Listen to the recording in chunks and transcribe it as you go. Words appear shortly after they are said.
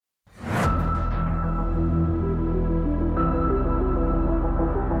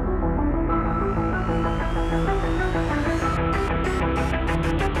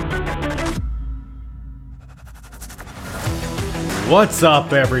What's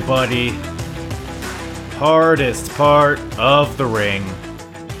up, everybody? Hardest part of the ring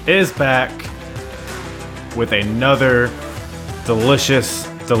is back with another delicious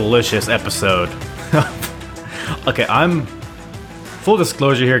episode. Okay, I'm full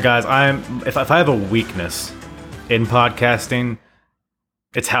disclosure here, guys. If I have a weakness in podcasting,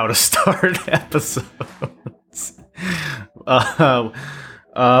 it's how to start episodes.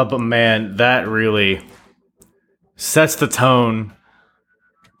 But man, that really sets the tone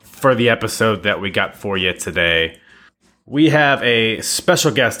for the episode that we got for you today. We have a special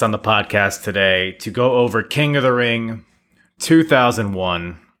guest on the podcast today to go over King of the Ring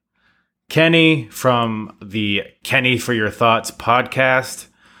 2001. Kenny from the Kenny for Your Thoughts podcast.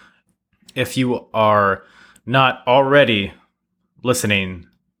 If you are not already listening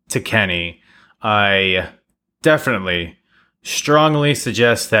to Kenny, I definitely strongly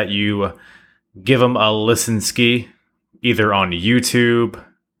suggest that you give him a listen-ski, either on YouTube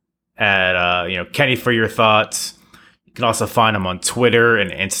at Kenny for Your Thoughts. You can also find him on Twitter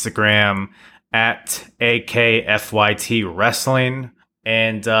and Instagram at AKFYT Wrestling.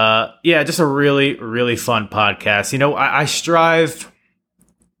 And just a really, really fun podcast. You know, I strive,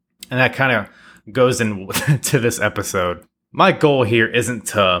 and that kind of goes into this episode. My goal here isn't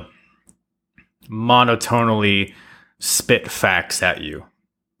to monotonally spit facts at you.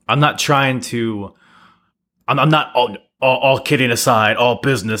 I'm not trying to. I'm not all kidding aside, all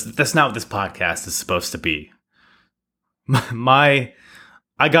business. That's not what this podcast is supposed to be. I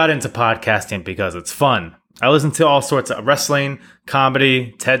got into podcasting because it's fun. I listen to all sorts of wrestling,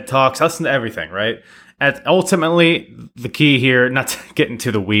 comedy, TED Talks. I listen to everything, right? And ultimately, the key here, not to get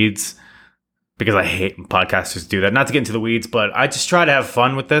into the weeds, because I hate when podcasters do that. Not to get into the weeds, but I just try to have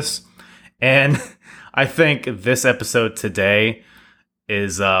fun with this. And I think this episode today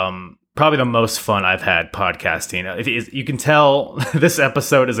is probably the most fun I've had podcasting. If you can tell, this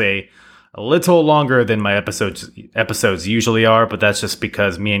episode is a little longer than my episodes usually are, but that's just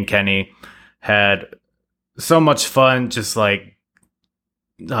because me and Kenny had so much fun. Just like,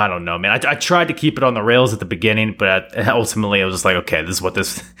 I don't know, man. I tried to keep it on the rails at the beginning, but ultimately I was just like, okay, this is what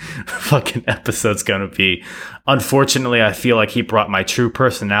this fucking episode's gonna be. Unfortunately, I feel like he brought my true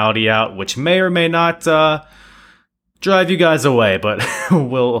personality out, which may or may not drive you guys away, but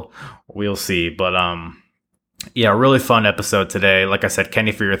we'll see. But really fun episode today. Like I said,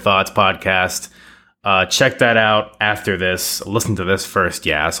 Kenny for Your Thoughts podcast. Check that out after this. Listen to this first,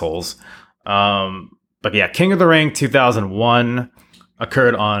 you assholes. But yeah, King of the Ring 2001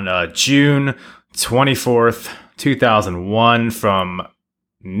 occurred on June 24th, 2001 from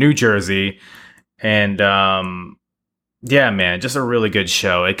New Jersey. And man, just a really good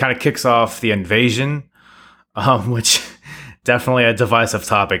show. It kind of kicks off the invasion, which definitely a divisive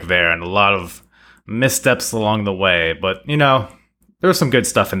topic there and a lot of missteps along the way. But, you know, there was some good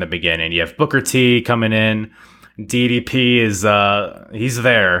stuff in the beginning. You have Booker T coming in. DDP is, he's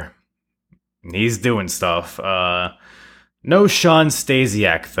there. He's doing stuff. No Sean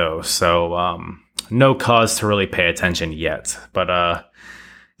Stasiak, though, so no cause to really pay attention yet. But,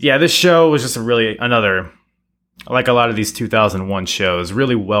 this show was just another, like a lot of these 2001 shows,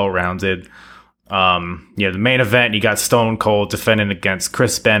 really well-rounded. The main event, you got Stone Cold defending against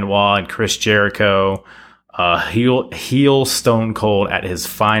Chris Benoit and Chris Jericho. Heel Stone Cold at his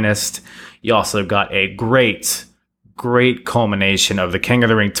finest. You also got a great culmination of the King of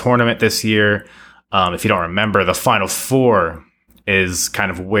the Ring tournament this year. If you don't remember, the Final Four is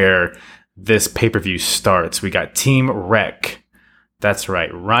kind of where this pay-per-view starts. We got Team Wreck. That's right.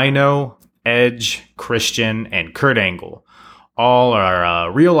 Rhino, Edge, Christian, and Kurt Angle. All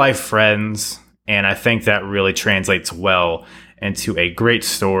are real-life friends. And I think that really translates well into a great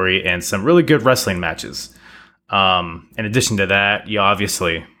story and some really good wrestling matches. In addition to that, you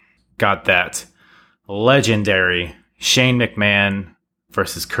obviously got that legendary Shane McMahon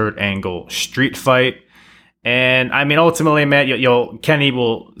versus Kurt Angle street fight. And I mean, ultimately, man, Kenny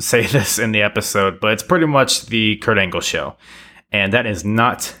will say this in the episode, but it's pretty much the Kurt Angle show. And that is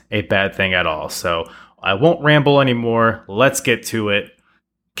not a bad thing at all. So I won't ramble anymore. Let's get to it.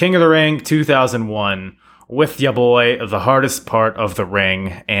 King of the Ring 2001 with ya boy, the hardest part of the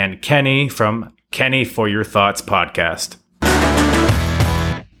ring, and Kenny from Kenny for Your Thoughts podcast.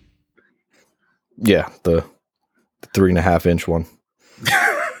 Yeah, the 3.5-inch one.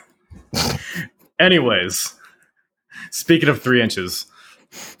 Anyways, speaking of 3 inches,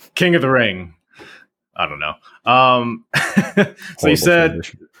 King of the Ring. I don't know. So you said,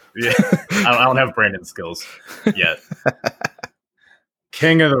 yeah, I don't have Brandon skills yet.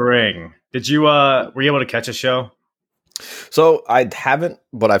 King of the Ring. Did you were you able to catch a show? So I haven't,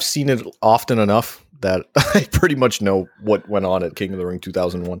 but I've seen it often enough that I pretty much know what went on at King of the Ring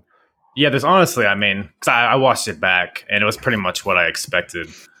 2001. Yeah, there's honestly, I mean, 'cause I watched it back, and it was pretty much what I expected.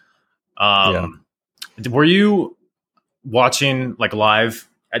 Were you watching like live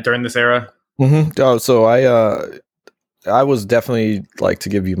during this era? Oh, so I was definitely like, to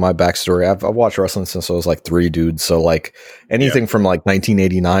give you my backstory. I've watched wrestling since I was like 3, dude. So like anything from like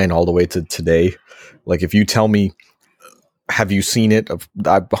 1989 all the way to today. Like if you tell me, have you seen it?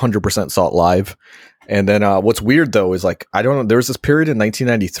 I 100% saw it live. And then what's weird though is like, I don't know. There was this period in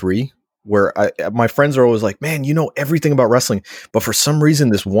 1993 where my friends are always like, man, you know everything about wrestling. But for some reason,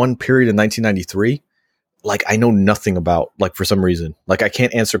 this one period in 1993, like I know nothing about, like for some reason, like I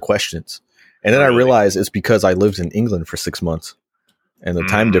can't answer questions. And then I realized it's because I lived in England for 6 months and the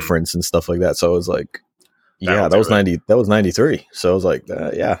time difference and stuff like that. So I was like, that was 93. So I was like,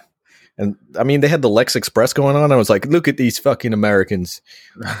 yeah. And I mean, they had the Lex Express going on. I was like, look at these fucking Americans.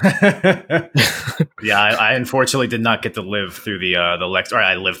 Yeah, I unfortunately did not get to live through the Lex. Or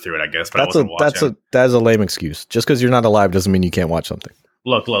I lived through it, I guess, but I wasn't watching. That is a lame excuse. Just because you're not alive doesn't mean you can't watch something.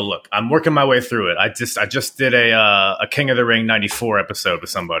 Look! I'm working my way through it. I just did a King of the Ring '94 episode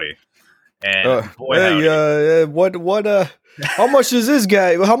with somebody, and what? How much is this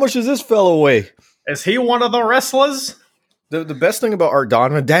guy? How much does this fellow weigh? Is he one of the wrestlers? The best thing about Art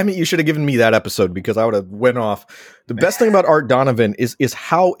Donovan, damn it, you should have given me that episode because I would have went off. The best thing about Art Donovan is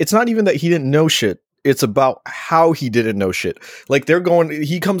how it's not even that he didn't know shit. It's about how he didn't know shit. Like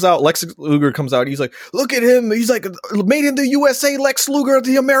he comes out, Lex Luger comes out. He's like, look at him. He's like, made in the USA, Lex Luger,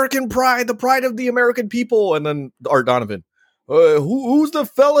 the American pride, the pride of the American people. And then Art Donovan, who's the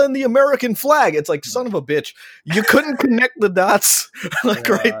fella in the American flag? It's like, son of a bitch. You couldn't connect the dots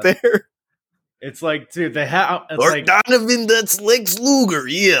right there. It's like, dude, they have Art Donovan, that's Lex Luger.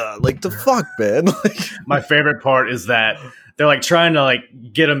 Yeah. Like the fuck, man. My favorite part is that they're like trying to like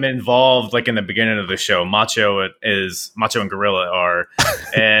get him involved like in the beginning of the show. Macho and Gorilla are,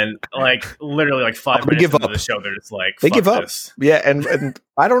 and like literally like 5 minutes into the show, they're just like, they give up. This. Yeah, and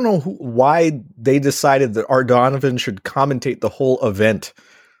I don't know why they decided that Art Donovan should commentate the whole event.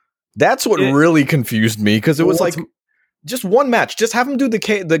 That's what really confused me, because it was like just one match. Just have him do the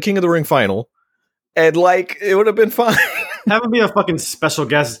King of the Ring final, and like it would have been fine. Have him be a fucking special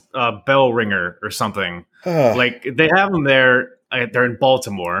guest bell ringer or something. Like they have him there. They're in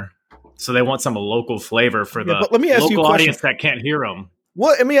Baltimore, so they want some local flavor for the local audience that can't hear him.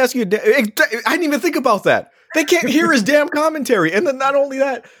 What? Let me ask you. I didn't even think about that. They can't hear his damn commentary, and then not only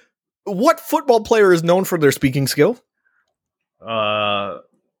that, what football player is known for their speaking skill?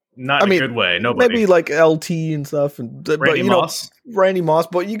 Not in a good way. Nobody. Maybe like LT and stuff, Randy Moss.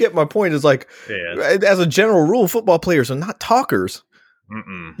 But you get my point. Is like, as a general rule, football players are not talkers.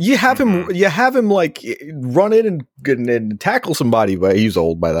 You have him like run in and tackle somebody, but he's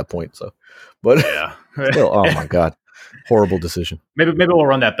old by that point. So, but still, oh my god, horrible decision. Maybe we'll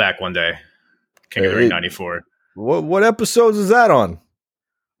run that back one day. King of the Ring '94. What episodes is that on?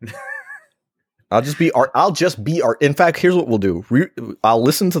 I'll just be Art. In fact, here's what we'll do. I'll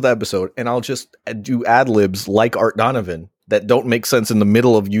listen to the episode and I'll just do ad libs like Art Donovan that don't make sense in the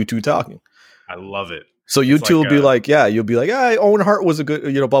middle of you two talking. I love it. So you two will be like, you'll be like, Owen Hart was a good,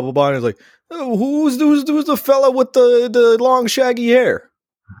 blah blah blah. And it's like, who's the fella with the long shaggy hair?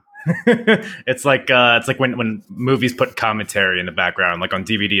 It's like when movies put commentary in the background, like on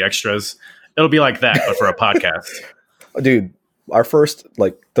DVD extras. It'll be like that, but for a podcast. Dude, our first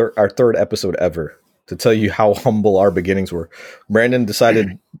our third episode ever, to tell you how humble our beginnings were. Brandon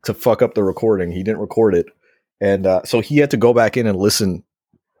decided to fuck up the recording. He didn't record it, and so he had to go back in and listen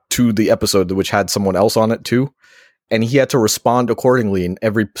to the episode, which had someone else on it too, and he had to respond accordingly in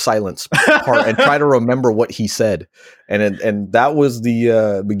every silence part and try to remember what he said. And that was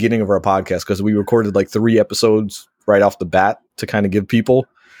the beginning of our podcast, because we recorded like 3 episodes right off the bat to kind of give people.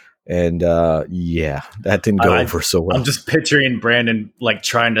 And that didn't go over so well. I'm just picturing Brandon like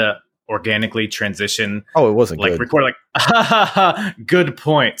trying to organically transition. Oh, it wasn't like good. Record like, good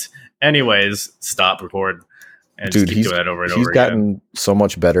point. Anyways, stop, record. And dude, just keep doing that over and over again. He's gotten so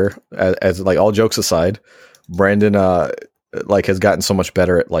much better. As like, all jokes aside, Brandon has gotten so much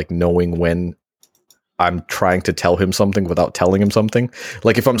better at like knowing when I'm trying to tell him something without telling him something.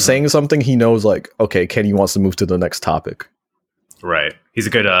 Like if I'm saying something, he knows like, okay, Kenny wants to move to the next topic. Right. He's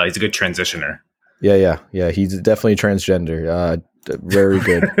a good transitioner. Yeah. He's definitely transgender. Very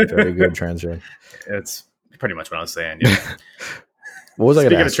good. Very good transgender. It's pretty much what I was saying. Yeah. What was I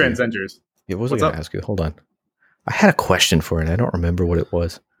going to ask? Speaking of transgenders. Yeah, what was I going to ask you? Hold on. I had a question for it, and I don't remember what it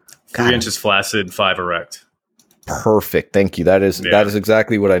was. 3 inches flaccid, 5 erect. Perfect. Thank you. That is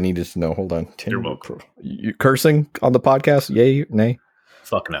exactly what I needed to know. Hold on. You're welcome. You cursing on the podcast? Yay, nay?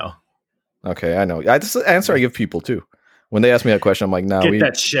 Fuck no. Okay, I know. That's the answer I give people too. When they ask me that question, I'm like, "No, Get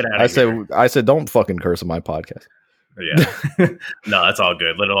that shit out of here." I said, don't fucking curse on my podcast. Yeah. No, that's all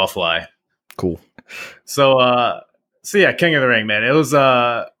good. Let it all fly. Cool. So yeah, King of the Ring, man. It was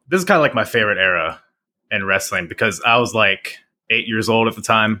this is kind of like my favorite era in wrestling because I was like 8 years old at the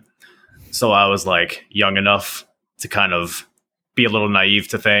time. So I was like young enough to kind of be a little naive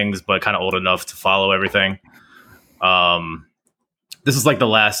to things, but kind of old enough to follow everything. This is like the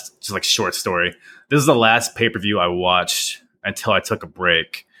last, just like short story. This is the last pay-per-view I watched until I took a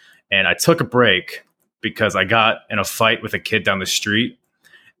break. And I took a break because I got in a fight with a kid down the street.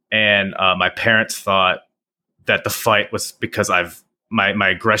 And my parents thought that the fight was because my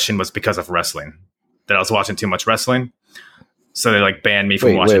aggression was because of wrestling, that I was watching too much wrestling. So they like banned me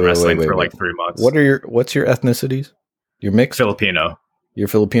from watching wrestling for like 3 months. What's your ethnicities? You're mixed? Filipino. You're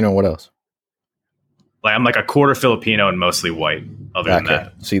Filipino. What else? Like I'm like a quarter Filipino and mostly white. Other than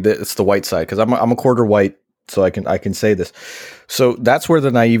that, see, it's the white side because I'm a quarter white, so I can say this. So that's where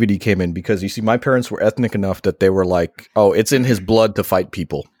the naivety came in because you see, my parents were ethnic enough that they were like, "Oh, it's in his blood to fight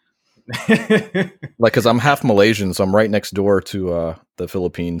people." Like, because I'm half Malaysian, so I'm right next door to the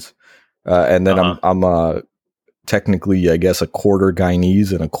Philippines, and then I'm technically, I guess, a quarter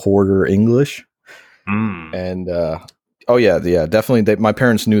Guyanese and a quarter English. And oh yeah, definitely. My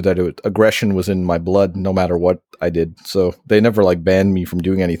parents knew that aggression was in my blood, no matter what I did. So they never like banned me from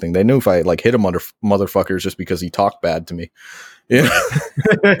doing anything. They knew if I like hit a motherfuckers just because he talked bad to me. Yeah,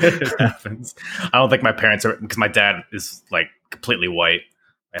 it happens. I don't think my parents are, because my dad is like completely white.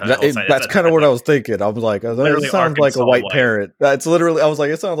 That's kind of what I was thinking. I was like, it sounds like a white parent. That's literally, I was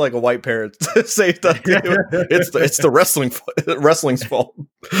like, it sounds like a white parent to say that. It's the wrestling's fault.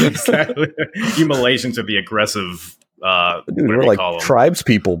 Exactly. You Malaysians are the aggressive. Dude, we're like tribes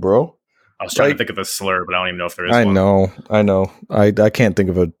people, bro. I was trying to think of a slur, but I don't even know if there is. I know. I can't think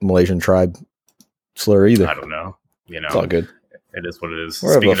of a Malaysian tribe slur either. I don't know. You know, it's all good. It is what it is.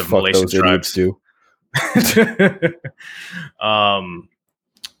 Wherever Speaking of Malaysian tribes, do.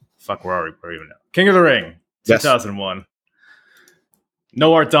 Fuck, where are we? Where are we even now? King of the Ring, 2001. Yes.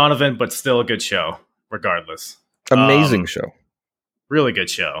 No Art Donovan, but still a good show, regardless. Amazing show. Really good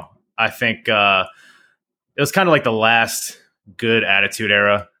show. I think it was kind of like the last good Attitude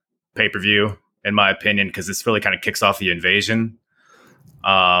Era pay-per-view, in my opinion, because this really kind of kicks off the Invasion.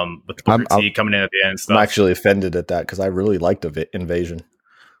 With Booker T coming in at the end and stuff. I'm actually offended at that because I really liked Invasion.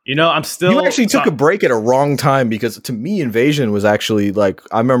 You know, You actually took a break at a wrong time because to me, Invasion was actually like,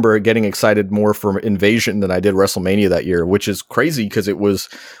 I remember getting excited more for Invasion than I did WrestleMania that year, which is crazy because it was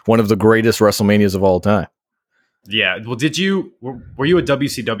one of the greatest WrestleManias of all time. Yeah. Well, were you a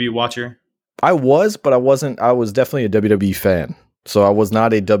WCW watcher? I was, but I wasn't. I was definitely a WWE fan. So I was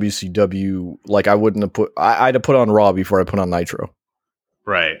not a WCW, like I wouldn't have I'd have put on Raw before I put on Nitro.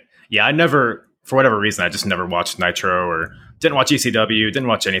 Right. Yeah. I never, for whatever reason, I just never watched Nitro or didn't watch ECW, didn't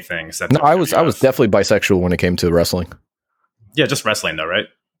watch anything except. No, I was definitely bisexual when it came to wrestling. Yeah, just wrestling though, right?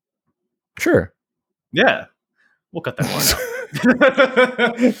 Sure. Yeah, we'll cut that part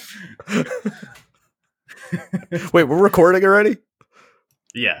out. Wait, we're recording already?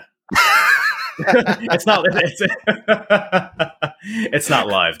 Yeah. It's not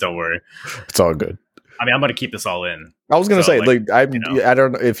live. Don't worry. It's all good. I mean, I'm going to keep this all in. I was going to say, I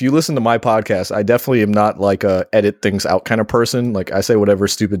don't know if you listen to my podcast, I definitely am not like a edit things out kind of person. Like I say whatever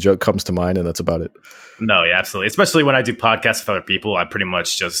stupid joke comes to mind and that's about it. No, yeah, absolutely. Especially when I do podcasts with other people, I pretty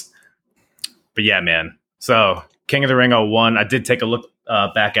much but yeah, man. So King of the Ring 01, I did take a look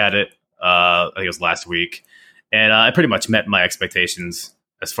back at it. I think it was last week. And I pretty much met my expectations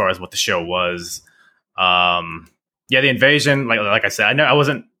as far as what the show was. Yeah, the Invasion, like I said, I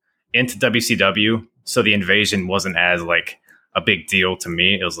wasn't into WCW. So the Invasion wasn't as like a big deal to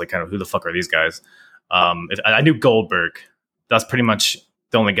me. It was like kind of who the fuck are these guys? I knew Goldberg. That's pretty much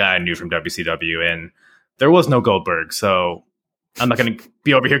the only guy I knew from WCW, and there was no Goldberg. So I'm not going to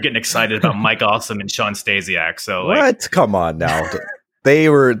be over here getting excited about Mike Awesome and Sean Stasiak. So what? Come on now. They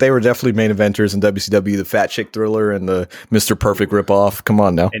were definitely main eventers in WCW. The Fat Chick Thriller and the Mr. Perfect ripoff. Come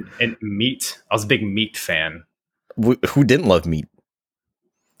on now. And Meat. I was a big Meat fan. Who didn't love Meat?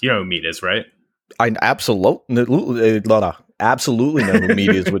 You know who Meat is, right? I absolutely know who Meat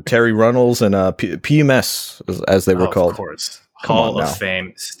is with Terry Runnels and PMS as they were called. Of course. Hall of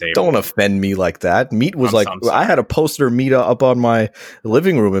Fame stable. Don't offend me like that. Meat was I had a poster of Meat up on my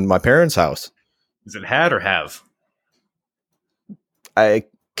living room in my parents' house. Is it had or have? I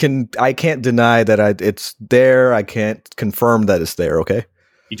can't deny that it's there. I can't confirm that it's there. Okay.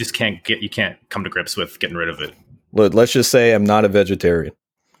 You just can't come to grips with getting rid of it. Let's just say I'm not a vegetarian.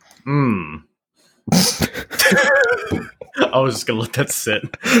 I was just gonna let that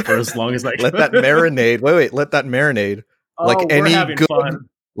sit for as long as I can. Let that marinade. Wait, let that marinade. Oh, we're having fun.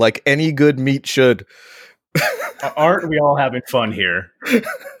 Like any good meat should. Aren't we all having fun here?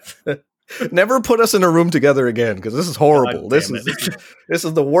 Never put us in a room together again, because this is horrible. This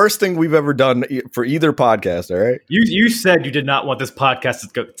is the worst thing we've ever done for either podcast. All right. You said you did not want this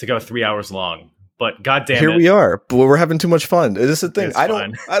podcast to go 3 hours long, but goddamn, here we are. But we're having too much fun. This is the thing. It's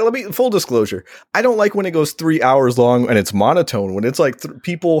Let me full disclosure. I don't like when it goes 3 hours long and it's monotone. When it's like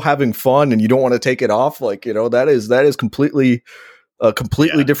people having fun and you don't want to take it off, like, you know, that is completely a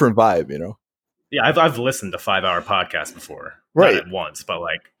completely different vibe. You know. Yeah, I've listened to 5-hour podcasts before, right? Not at once, but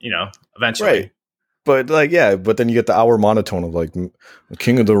like, you know, eventually. Right. But like, yeah, but then you get the hour monotone of like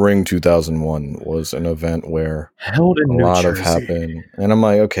King of the Ring 2001 was an event where held in New Jersey. Of happened, and I'm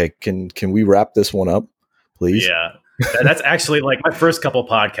like, okay, can we wrap this one up, please? Yeah, that's actually like my first couple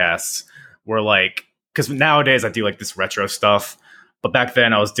podcasts were like, because nowadays I do like this retro stuff, but back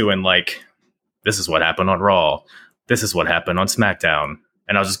then I was doing like, this is what happened on Raw, this is what happened on SmackDown.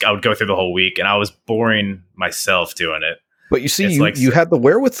 And I would go through the whole week, and I was boring myself doing it. But you see, you had the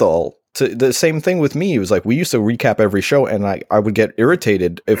wherewithal to the same thing with me. It was like we used to recap every show, and I would get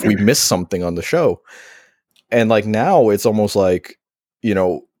irritated if we missed something on the show. And like now, it's almost like, you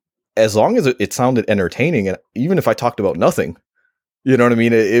know, as long as it sounded entertaining, and even if I talked about nothing, you know what I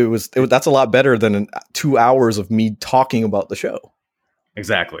mean? That's a lot better than 2 hours of me talking about the show.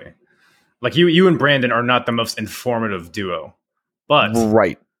 Exactly. Like you and Brandon are not the most informative duo. But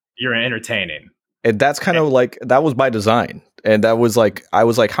right, you're entertaining, and that's kind of like that was by design. And that was like I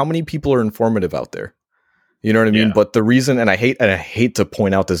was like, how many people are informative out there? You know what I mean? Yeah. But the reason, and I hate to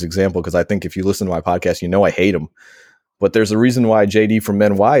point out this example because I think if you listen to my podcast, you know I hate him. But there's a reason why JD from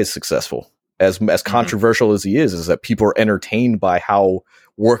Men Y is successful, as controversial as he is that people are entertained by how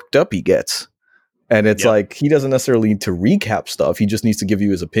worked up he gets. And it's like he doesn't necessarily need to recap stuff; he just needs to give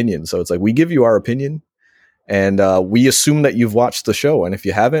you his opinion. So it's like we give you our opinion. And we assume that you've watched the show, and if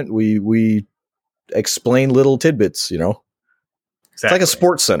you haven't, we explain little tidbits. You know, It's like a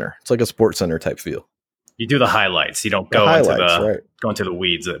sports center. It's like a sports center type feel. You do the highlights. You don't go into the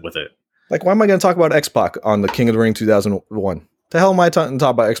weeds with it. Like, why am I going to talk about X-Pac on the King of the Ring 2001? The hell am I talking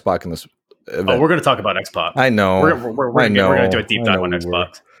about X-Pac in this event? Oh, we're going to talk about X-Pac. I know. We're going to do a deep dive on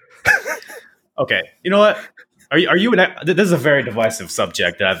X-Pac. Okay, you know what? Are you this is a very divisive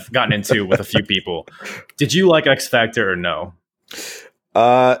subject that I've gotten into with a few people. Did you like X Factor or no?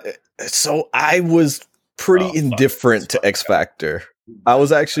 So I was pretty indifferent to X Factor. I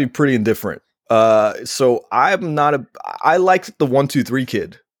was actually pretty indifferent. So I liked the 1-2-3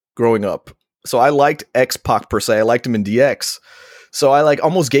 kid growing up. So I liked X-Pac per se. I liked him in DX. So I like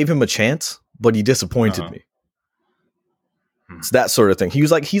almost gave him a chance, but he disappointed me. It's that sort of thing. He's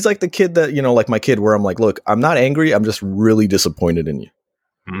like the kid that, you know, like my kid where I'm like, look, I'm not angry. I'm just really disappointed in you.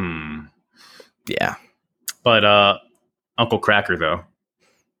 Yeah. But Uncle Cracker, though.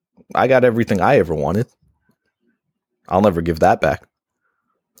 I got everything I ever wanted. I'll never give that back.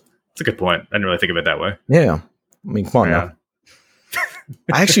 That's a good point. I didn't really think of it that way. Yeah. I mean, come on now.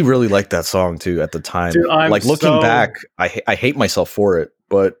 I actually really liked that song, too, at the time. Dude, like, looking back, I hate myself for it.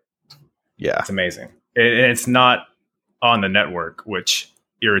 But, yeah. It's amazing. And it's not on the network, which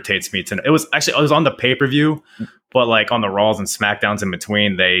irritates me. It was on the pay-per-view, but like on the Raws and SmackDowns in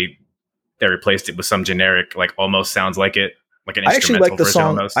between, they replaced it with some generic, like almost sounds like it, like an instrumental version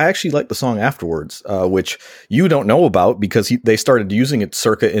almost. I actually like the song afterwards, which you don't know about because they started using it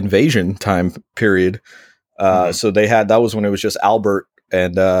circa Invasion time period. So that was when it was just Albert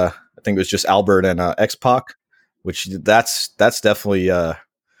and I think it was just Albert and X-Pac, which that's definitely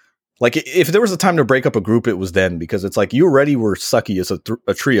like if there was a time to break up a group, it was then, because it's like you already were sucky as a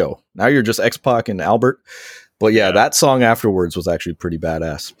trio. Now you're just X-Pac and Albert. But yeah, that song afterwards was actually pretty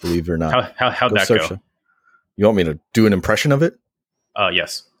badass, believe it or not. How'd that go? You want me to do an impression of it?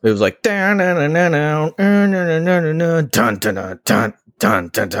 Yes. It was like yeah,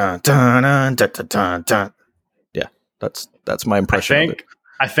 that's my impression of it.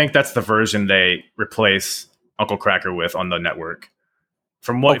 I think that's the version they replace Uncle Cracker with on the network.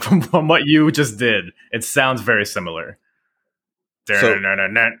 From what you just did, it sounds very similar. Yep,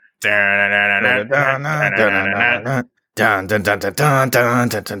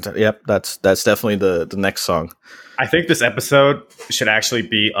 that's definitely the next song. I think this episode should actually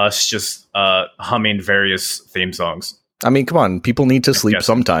be us just humming various theme songs. I mean, come on, people need to sleep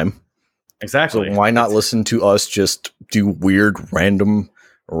sometime. Exactly. So why not listen to us just do weird, random,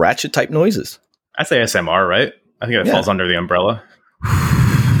 ratchet type noises? I'd say SMR, right? I think that falls under the umbrella.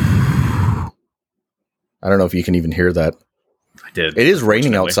 I don't know if you can even hear that. I did. It is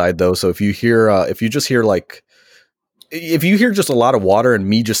raining outside though, so if you just hear like if you hear just a lot of water and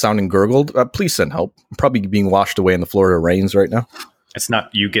me just sounding gurgled, please send help. I'm probably being washed away in the Florida rains right now. It's not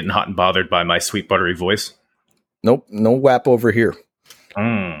you getting hot and bothered by my sweet buttery voice. Nope, no WAP over here.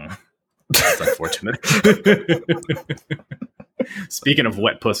 That's unfortunate. Speaking of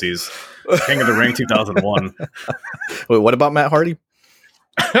wet pussies, King of the Ring 2001. Wait, what about Matt Hardy?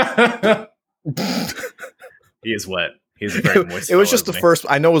 He is wet. He's a very moist. It was just the first.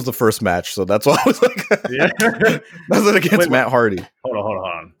 I know it was the first match, so that's why I was like, yeah. Nothing against Matt Hardy. Hold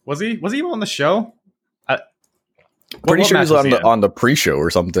on. Was he even on the show? Pretty sure he's on the pre-show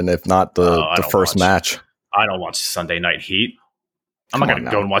or something, if not the first match. I don't watch Sunday Night Heat. I'm not going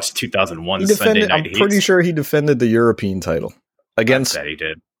to go and watch 2001 Sunday Night Heat. I'm pretty sure he defended the European title against. I bet he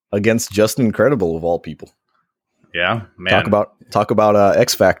did. Against Justin Incredible of all people. Yeah, man. Talk about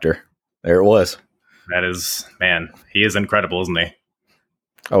X Factor. There it was. That is, man. He is incredible, isn't he?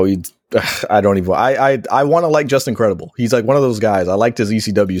 Oh, I don't even. I want to like Justin Incredible. He's like one of those guys. I liked his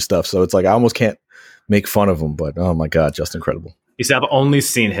ECW stuff, so it's like I almost can't make fun of him. But oh my god, Justin Incredible. You see, I've only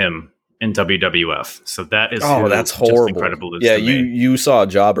seen him in WWF, so that is that's horrible. Justin Incredible is you saw a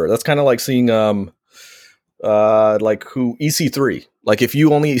jobber. That's kind of like seeing like who EC3. Like if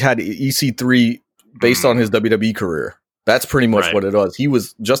you only had EC3 based on his WWE career, that's pretty much what it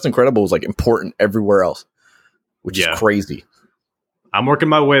was. Justin Incredible was like important everywhere else, which is crazy. I'm working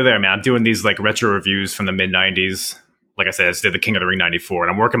my way there, man. I'm doing these like retro reviews from the mid 90s. Like I said, I did the King of the Ring 94,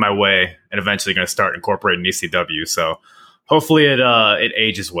 and I'm working my way and eventually going to start incorporating ECW. So hopefully it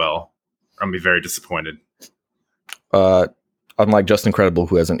ages well. I'm going to be very disappointed. Unlike Justin Incredible,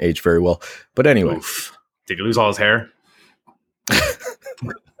 who hasn't aged very well. But anyway. Oof. Did he lose all his hair?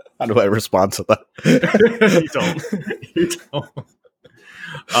 How do I respond to that? You don't.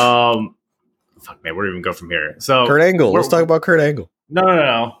 Fuck, man, where do we even go from here? So Kurt Angle. Let's talk about Kurt Angle.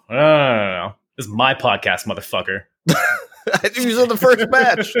 No. This is my podcast, motherfucker. You said the first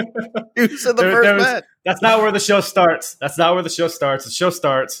match. You said the first match. That's not where the show starts. The show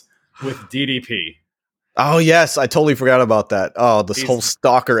starts with DDP. Oh, yes. I totally forgot about that. Oh, this whole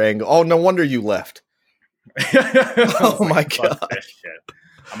stalker angle. Oh, no wonder you left. Oh, my God.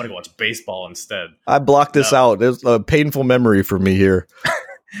 I'm going to go watch baseball instead. I blocked this out. It's a painful memory for me here.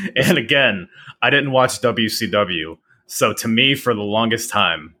 And again, I didn't watch WCW. So to me, for the longest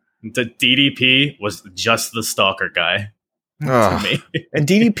time, the DDP was just the stalker guy. To me. And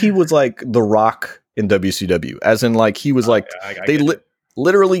DDP was like The Rock in WCW. As in, like, he was they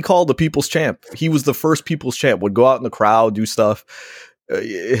literally called the People's Champ. He was the first People's Champ. Would go out in the crowd, do stuff.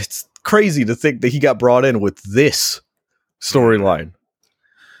 It's crazy to think that he got brought in with this storyline.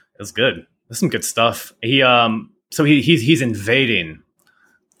 It's good. There's some good stuff. He's invading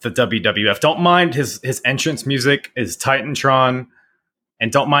the WWF. Don't mind his entrance music is Titantron,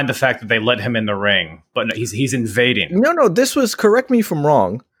 and don't mind the fact that they let him in the ring. But no, he's invading. No. This was, correct me if I'm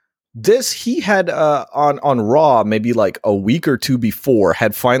wrong. This he had on Raw maybe like a week or two before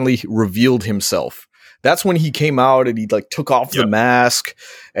had finally revealed himself. That's when he came out and he like took off the mask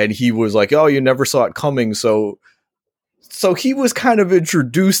and he was like, "Oh, you never saw it coming." So he was kind of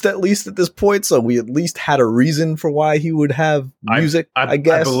introduced at least at this point. So we at least had a reason for why he would have music. I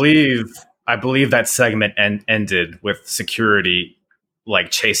guess. I believe that segment ended with security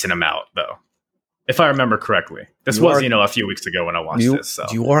like chasing him out, though. If I remember correctly, this was a few weeks ago when I watched this. So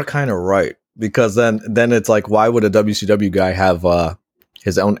you are kind of right, because then it's like, why would a WCW guy have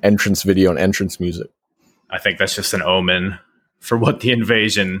his own entrance video and entrance music? I think that's just an omen for what the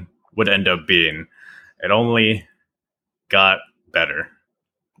invasion would end up being. It only got better.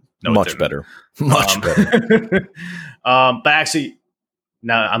 No, much better. Much better. But actually,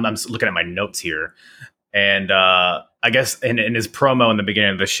 now I'm looking at my notes here, and I guess in his promo in the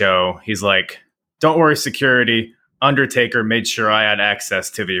beginning of the show, he's like, "Don't worry, security. Undertaker made sure I had access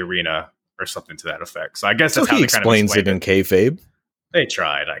to the arena," or something to that effect. So I guess that's how he explains it in kayfabe. They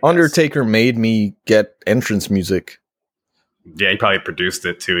tried. I guess. Undertaker made me get entrance music. Yeah, he probably produced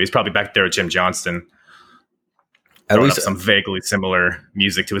it too. He's probably back there with Jim Johnston. At least some vaguely similar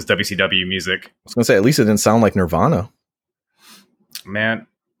music to his WCW music. I was gonna say, at least it didn't sound like Nirvana. Man,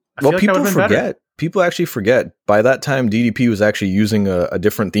 people forget. Better. People actually forget. By that time, DDP was actually using a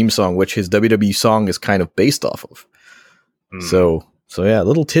different theme song, which his WWE song is kind of based off of. So yeah, a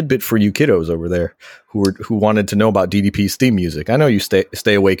little tidbit for you kiddos over there who wanted to know about DDP's theme music. I know you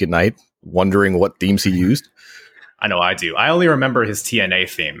stay awake at night wondering what themes he used. I know I do. I only remember his TNA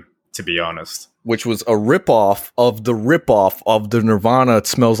theme, to be honest. Which was a ripoff of the Nirvana "It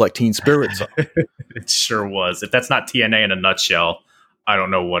Smells Like Teen Spirit" song. It sure was. If that's not TNA in a nutshell, I don't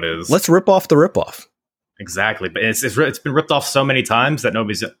know what is. Let's rip off the ripoff. Exactly, but it's been ripped off so many times that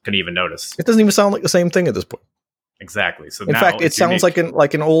nobody's going to even notice. It doesn't even sound like the same thing at this point. Exactly. So In now fact, it it's sounds unique.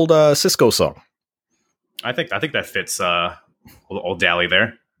 like an old Cisco song. I think that fits old Dally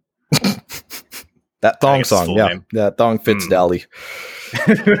there. That Can I thong get his song, full yeah, name? that thong fits Mm. Dally.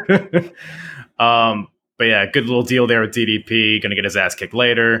 But yeah, good little deal there with DDP. Going to get his ass kicked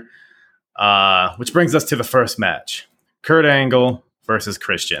later. Which brings us to the first match: Kurt Angle versus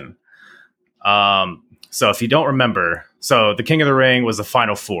Christian. So if you don't remember, so the King of the Ring was the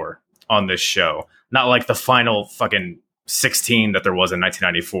final four on this show, not like the final fucking 16 that there was in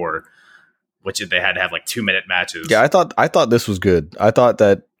 1994, which they had to have like 2-minute matches. Yeah, I thought this was good. I thought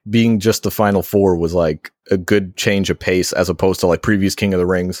that being just the final four was like a good change of pace as opposed to like previous King of the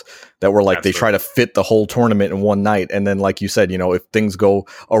Rings that were like they try to fit the whole tournament in one night, and then like you said, you know, if things go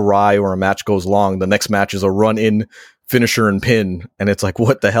awry or a match goes long, the next match is a run in finisher and pin, and it's like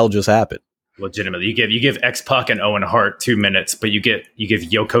what the hell just happened? Legitimately, you give X Pac and Owen Hart 2 minutes, but you give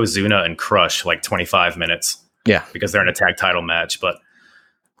Yokozuna and Crush like 25 minutes. Yeah, because they're in a tag title match. But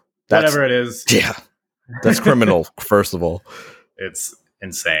that's, whatever it is, yeah, that's criminal. First of all, it's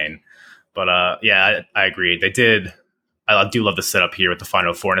insane. But yeah, I agree. They did. I do love the setup here with the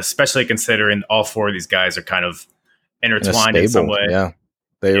final four, and especially considering all four of these guys are kind of intertwined in some way. Yeah.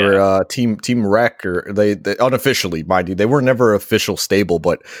 They were team Rec, or they unofficially, mind you, they were never official stable,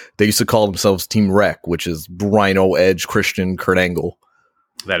 but they used to call themselves Team Rec, which is Rhino, Edge, Christian, Kurt Angle.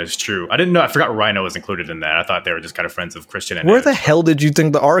 That is true. I didn't know. I forgot Rhino was included in that. I thought they were just kind of friends of Christian and Where Edge, the hell did you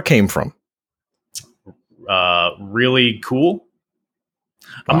think the R came from? Really cool.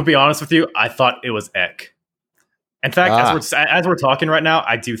 I'm gonna be honest with you. I thought it was Eck. In fact, as we're talking right now,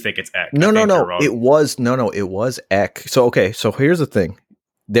 I do think it's Eck. No. It was Eck. So okay, so here's the thing.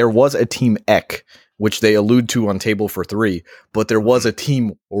 There was a Team Eck, which they allude to on Table for Three, but there was a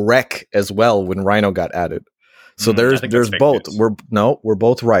Team Rec as well when Rhino got added. So there's both. We're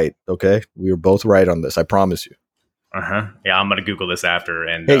both right. Okay, we were both right on this. I promise you. Yeah, I'm gonna Google this after.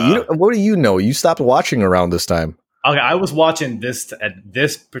 And hey, what do you know? You stopped watching around this time. Okay, I was watching this at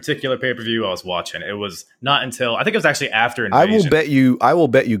this particular pay-per-view. I was watching. It was not until I think it was actually after Invasion. I will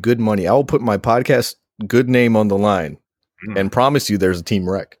bet you good money. I will put my podcast good name on the line and promise you there's a Team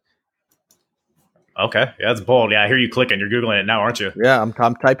Rec. Okay, yeah, that's bold. Yeah, I hear you clicking. You're Googling it now, aren't you? Yeah, I'm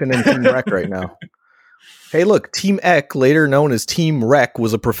typing in Team Rec right now. Hey, look, Team Eck, later known as Team Rec,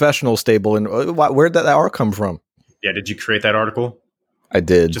 was a professional stable. And where'd that R come from? Yeah, did you create that article? I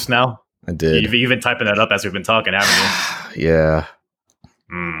did. Just now? I did. You've been typing that up as we've been talking, haven't you? Yeah.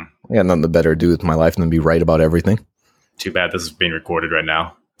 I got nothing better to do with my life than be right about everything. Too bad this is being recorded right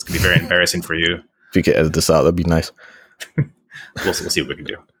now. It's going to be very embarrassing for you. If you could edit this out, that'd be nice. We'll see what we can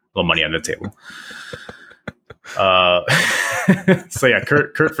do. A little money on the table. So yeah,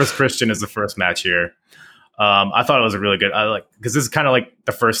 Kurt versus Christian is the first match here. I thought it was a really good. Because this is kind of like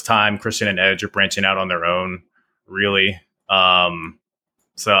the first time Christian and Edge are branching out on their own, really.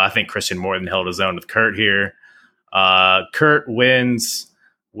 So I think Christian more than held his own with Kurt here. Kurt wins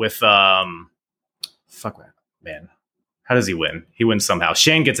with man. How does he win? He wins somehow.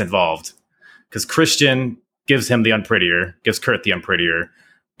 Shane gets involved because Christian gives him the unprettier, gives Kurt the unprettier,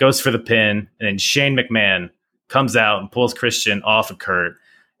 goes for the pin, and then Shane McMahon comes out and pulls Christian off of Kurt.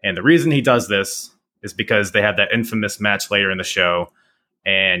 And the reason he does this is because they have that infamous match later in the show,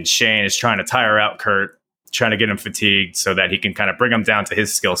 and Shane is trying to tire out Kurt, trying to get him fatigued so that he can kind of bring him down to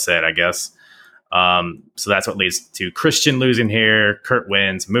his skill set, I guess. So that's what leads to Christian losing here. Kurt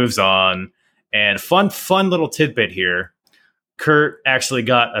wins, moves on. And fun little tidbit here. Kurt actually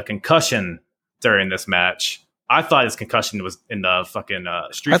got a concussion during this match. I thought his concussion was in the fucking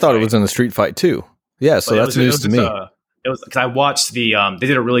street fight. I thought it was in the street fight too. Yeah, so that's news to me. It was because I watched they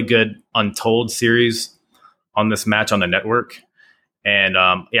did a really good Untold series on this match on the network. And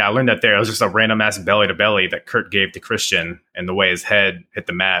I learned that there. It was just a random ass belly to belly that Kurt gave to Christian, and the way his head hit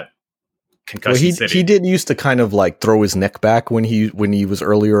the mat. Concussion City. He did used to kind of like throw his neck back when he was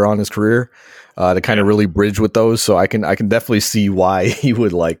earlier on his career to kind of really bridge with those. So I can definitely see why he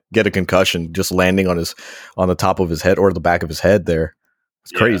would like get a concussion just landing on the top of his head or the back of his head there.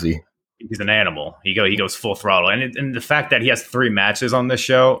 It's crazy. He's an animal. He goes full throttle, and the fact that he has 3 matches on this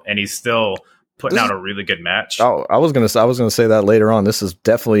show and he's still putting out a really good match. Oh, I was gonna say that later on. This is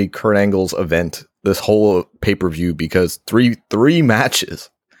definitely Kurt Angle's event. This whole pay-per-view because three matches.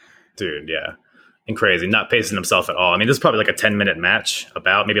 Dude, yeah. And crazy. Not pacing himself at all. I mean, this is probably like a 10-minute match,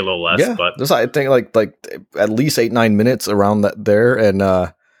 about maybe a little less. Yeah, but this I think like at least 8-9 minutes around that there.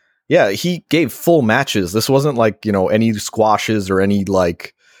 And he gave full matches. This wasn't like, any squashes or any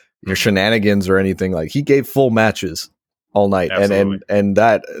like shenanigans or anything. Like he gave full matches all night. Absolutely. And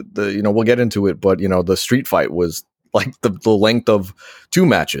that we'll get into it, but the street fight was like the length of 2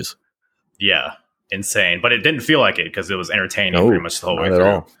 matches. Yeah. insane, but it didn't feel like it because it was entertaining No, pretty much the whole way not at through.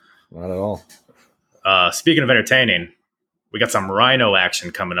 all. Not at all. Speaking of entertaining, we got some Rhino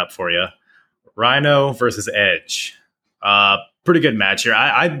action coming up for you. Rhino versus Edge. Pretty good match here.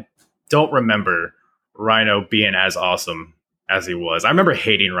 I don't remember Rhino being as awesome as he was. I remember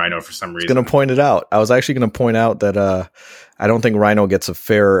hating Rhino for some reason. Going to point it out. I was actually going to point out that I don't think Rhino gets a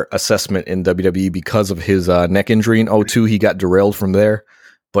fair assessment in WWE because of his neck injury in 2002. He got derailed from there.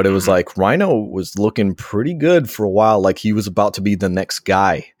 But it was like Rhino was looking pretty good for a while. Like he was about to be the next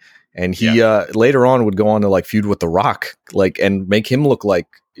guy. And he later on would go on to like feud with The Rock, like, and make him look like,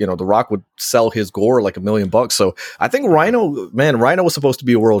 you know, The Rock would sell his gore like $1 million. So I think Rhino was supposed to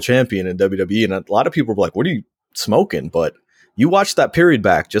be a world champion in WWE. And a lot of people were like, what are you smoking? But you watch that period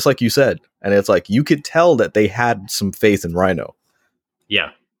back, just like you said. And it's like, you could tell that they had some faith in Rhino.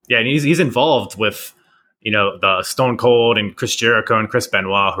 Yeah. Yeah. And he's involved with, you know, the Stone Cold and Chris Jericho and Chris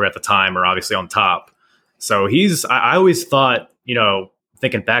Benoit, who at the time are obviously on top. So I always thought, you know,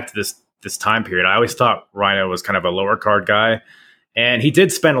 thinking back to this time period, I always thought Rhino was kind of a lower card guy. And he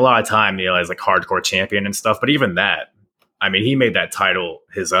did spend a lot of time, you know, as like hardcore champion and stuff. But even that, I mean, he made that title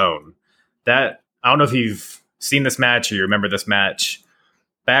his own. That, I don't know if you've seen this match or you remember this match.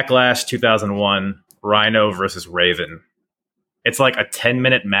 Backlash 2001, Rhino versus Raven. It's like a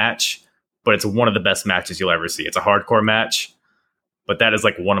 10-minute match, but it's one of the best matches you'll ever see. It's a hardcore match, but that is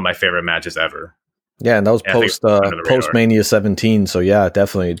like one of my favorite matches ever. Yeah, and that was post Mania 17. So yeah,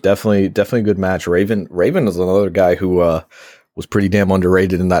 definitely a good match. Raven is another guy who was pretty damn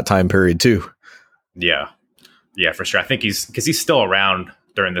underrated in that time period too. Yeah, for sure. I think he's still around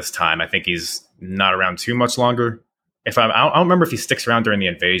during this time. I think he's not around too much longer. I don't remember if he sticks around during the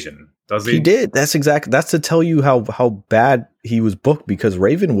Invasion. Does he? He did. That's to tell you how bad he was booked, because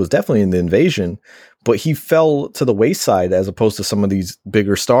Raven was definitely in the Invasion, but he fell to the wayside as opposed to some of these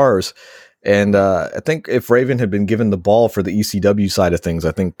bigger stars. And I think if Raven had been given the ball for the ECW side of things,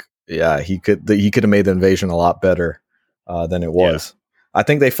 I think he could have made the Invasion a lot better than it was. Yeah. I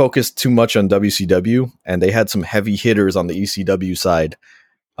think they focused too much on WCW, and they had some heavy hitters on the ECW side.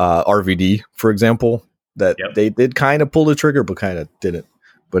 RVD, for example, that they did kind of pull the trigger, but kind of didn't.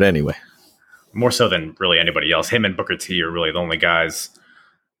 But anyway, more so than really anybody else. Him and Booker T are really the only guys,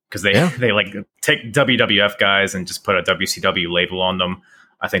 because they like take WWF guys and just put a WCW label on them.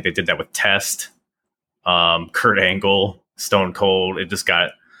 I think they did that with Test, Kurt Angle, Stone Cold. It's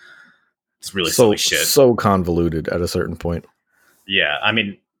really silly shit. So convoluted at a certain point. Yeah, I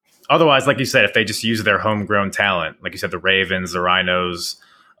mean, otherwise, like you said, if they just use their homegrown talent, like you said, the Ravens, the Rhinos,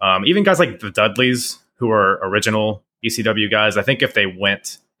 even guys like the Dudleys, who are original ECW guys, I think if they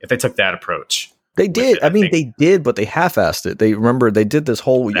took that approach. They did. They did, but they half-assed it. They did this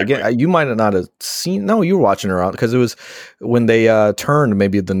whole again. You might not have seen. No, you were watching around because it was when they turned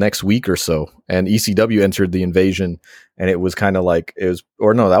maybe the next week or so, and ECW entered the Invasion, and it was kind of like that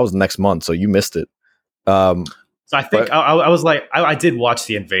was the next month, so you missed it. So I think I was like, I did watch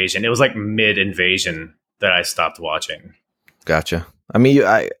the Invasion. It was like mid-Invasion that I stopped watching. Gotcha. I mean,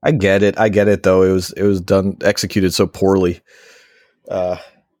 I get it. I get it though. It was executed so poorly.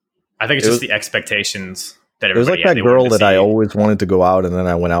 I think it's just the expectations that everybody had. It was like that girl that I always wanted to go out, and then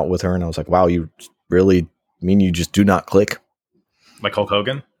I went out with her, and I was like, wow, you really you just do not click. Like Hulk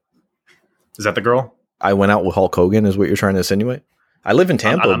Hogan? Is that the girl? I went out with Hulk Hogan, is what you're trying to insinuate? I live in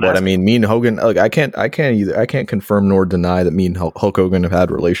Tampa, but I mean, me and Hogan, like, I can't confirm nor deny that me and Hulk Hogan have had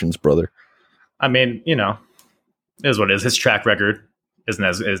relations, brother. I mean, you know, it is what it is. His track record isn't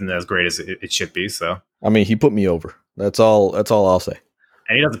as great as it should be. So, I mean, he put me over. That's all I'll say.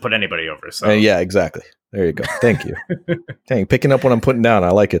 And he doesn't put anybody over. So yeah, exactly. There you go. Thank you. Dang, picking up what I'm putting down.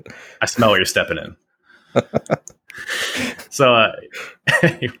 I like it. I smell what you're stepping in. So,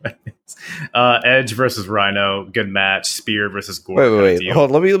 Edge versus Rhino, good match. Spear versus Gore. Wait.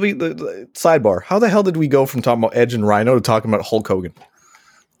 Hold on. Let me sidebar. How the hell did we go from talking about Edge and Rhino to talking about Hulk Hogan?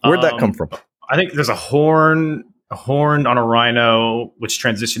 Where'd that come from? I think there's a horn on a Rhino, which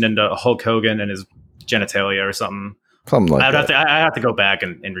transitioned into Hulk Hogan and his genitalia or something. Something like that. I have to go back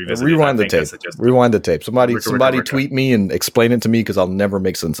and revisit. Rewind the tape. Rewind the tape. Somebody tweet me and explain it to me, because I'll never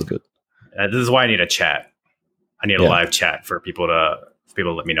make sense of it. This is why I need a chat. I need a live chat for people to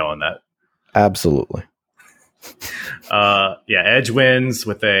let me know on that. Absolutely. Edge wins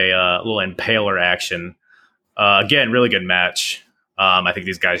with a little impaler action. Again, really good match. I think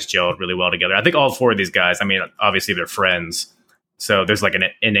these guys gelled really well together. I think all four of these guys, I mean, obviously they're friends, so there's like an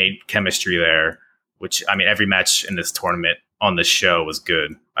innate chemistry there, which, I mean, every match in this tournament on this show was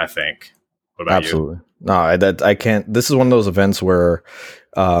good, I think. What about Absolutely. You? No, I can't. This is one of those events where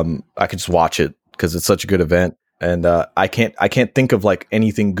I could just watch it because it's such a good event. And I can't think of like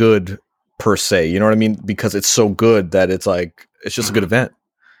anything good per se. You know what I mean? Because it's so good that it's like it's just a good event.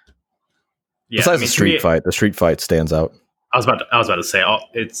 Yeah, Besides the street fight stands out. I was about to say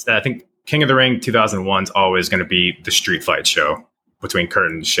it's. I think King of the Ring 2001 is always going to be the street fight show between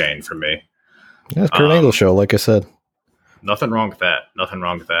Kurt and Shane for me. Yeah, it's Kurt Angle show, like I said. Nothing wrong with that.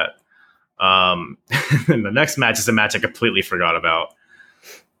 And the next match is a match I completely forgot about.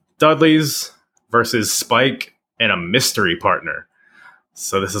 Dudley's versus Spike and a mystery partner.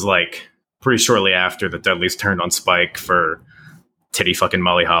 So this is like pretty shortly after the Dudleys turned on Spike for titty fucking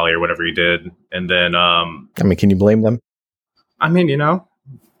Molly Holly or whatever he did. And then can you blame them? I mean,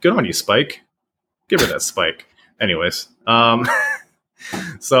 good on you, Spike. Give her that Spike. Anyways,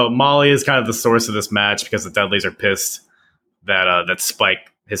 so Molly is kind of the source of this match because the Dudleys are pissed that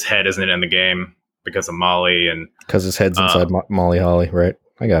Spike, his head isn't in the game because of Molly, and because his head's inside Molly Holly, right?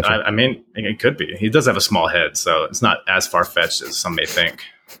 I got you. I mean, it could be. He does have a small head, so it's not as far fetched as some may think.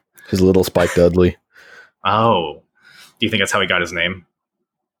 His little Spike Dudley. Oh, do you think that's how he got his name?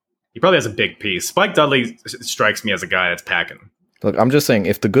 He probably has a big piece. Spike Dudley strikes me as a guy that's packing. Look, I'm just saying,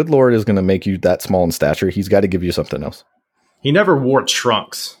 if the good Lord is going to make you that small in stature, he's got to give you something else. He never wore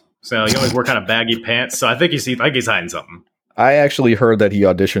trunks, so he always wore kind of baggy pants. So I think he's hiding something. I actually heard that he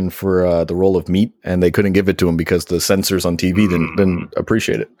auditioned for the role of Meat, and they couldn't give it to him because the censors on TV didn't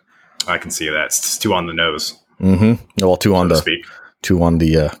appreciate it. I can see that. It's too on the nose. Mm-hmm. Well, two on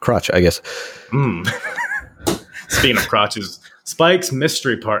the crotch, I guess. Speaking of crotches, Spike's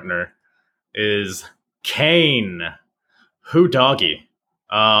mystery partner is Kane. Who doggy?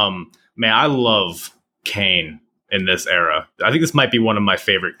 Man, I love Kane in this era. I think this might be one of my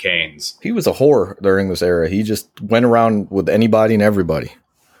favorite Kanes. He was a whore during this era. He just went around with anybody and everybody.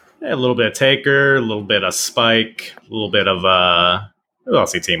 Yeah, a little bit of Taker, a little bit of Spike, a little bit of who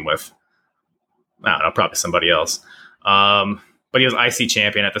else he teamed with? I don't know, probably somebody else. But he was IC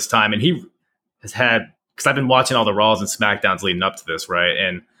champion at this time, and he has had, because I've been watching all the Raws and SmackDowns leading up to this, right?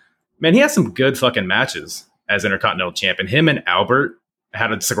 And man, he has some good fucking matches as Intercontinental Champion. Him and Albert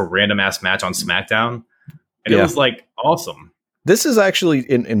had just like a random ass match on SmackDown. And it was like awesome. This is actually,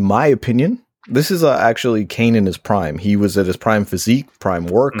 in my opinion, this is actually Kane in his prime. He was at his prime physique, prime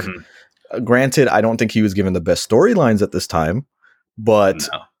work. Mm-hmm. Granted, I don't think he was given the best storylines at this time, but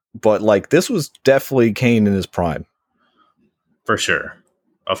like this was definitely Kane in his prime. For sure.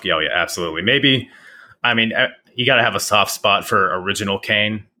 Oh, yeah, absolutely. Maybe, I mean, you got to have a soft spot for original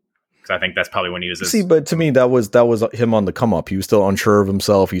Kane. Because I think that's probably when he was. See, but to me, that was him on the come up. He was still unsure of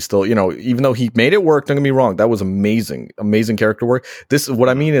himself. He's still, even though he made it work. Don't get me wrong. That was amazing character work. This is what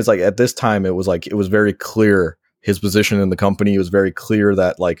I mean is like at this time, it was very clear his position in the company. It was very clear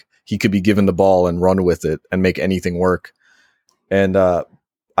that like he could be given the ball and run with it and make anything work. And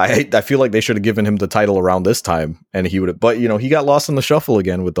I feel like they should have given him the title around this time, and he would have. But he got lost in the shuffle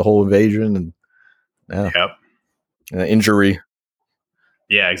again with the whole invasion and injury.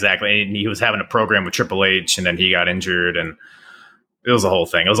 Yeah, exactly. And he was having a program with Triple H, and then he got injured, and it was a whole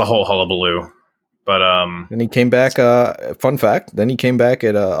thing. It was a whole hullabaloo. But and he came back. Fun fact: then he came back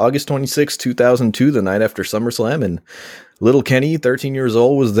at August 26, 2002, the night after SummerSlam, and little Kenny, 13 years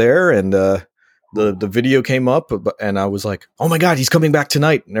old, was there, and the video came up, and I was like, "Oh my God, he's coming back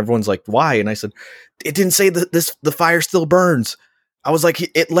tonight!" And everyone's like, "Why?" And I said, "It didn't say that the fire still burns." I was like,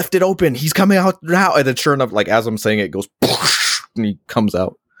 "It left it open. He's coming out now." And then, sure enough, like as I'm saying it, goes. And he comes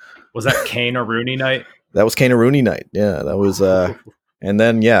out. Was that Kane or Rooney night? That was Kane or Rooney night. Yeah, that was. And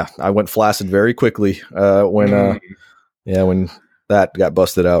then I went flaccid very quickly when that got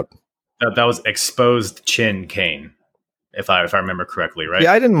busted out. That was exposed chin Kane, if I remember correctly, right?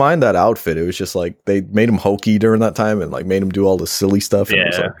 Yeah, I didn't mind that outfit. It was just like they made him hokey during that time and like made him do all the silly stuff.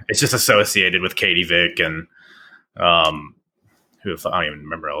 Yeah, it's just associated with Katie Vick and who I don't even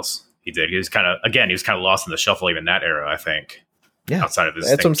remember else he did. He was kind of lost in the shuffle even that era, I think. Yeah, outside of his.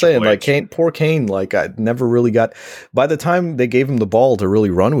 That's what I'm saying. Like poor Kane. Like I never really got. By the time they gave him the ball to really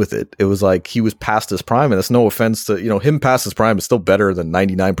run with it, it was like he was past his prime. And that's no offense to him past his prime is still better than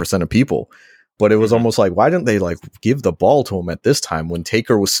 99% of people. But it was almost like, why didn't they like give the ball to him at this time when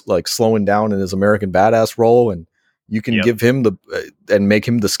Taker was like slowing down in his American Badass role, and you can give him and make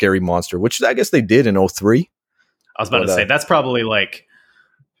him the scary monster, which I guess they did in 03. I was about to say that's probably like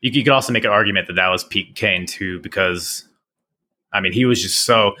you could also make an argument that was peak Kane too, because. I mean, he was just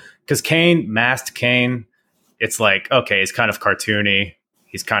because masked Kane, it's like, okay, he's kind of cartoony.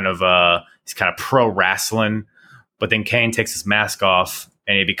 He's kind of pro wrestling, but then Kane takes his mask off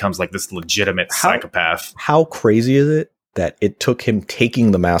and he becomes like this legitimate psychopath. How crazy is it that it took him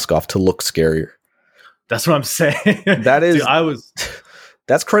taking the mask off to look scarier? That's what I'm saying. That is, Dude,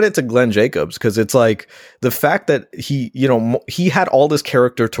 that's credit to Glenn Jacobs, because it's like the fact that he had all this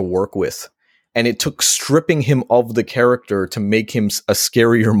character to work with, and it took stripping him of the character to make him a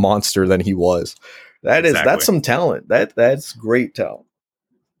scarier monster than he was. That's some talent. That's great talent.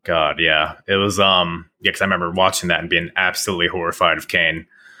 God, yeah. It was because I remember watching that and being absolutely horrified of Kane.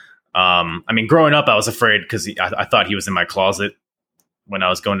 I mean, growing up, I was afraid because I thought he was in my closet when I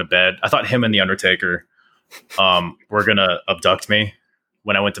was going to bed. I thought him and the Undertaker were gonna abduct me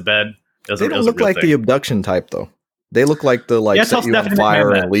when I went to bed. They don't look like the abduction type, though. They look like the set you on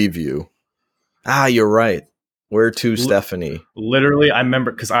fire and leave you. Ah, you're right. Where to, Stephanie? Literally, I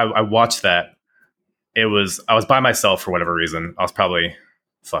remember because I watched that. I was by myself for whatever reason. I was probably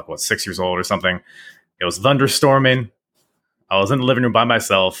 6 years old or something. It was thunderstorming. I was in the living room by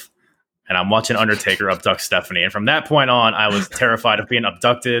myself, and I'm watching Undertaker abduct Stephanie. And from that point on, I was terrified of being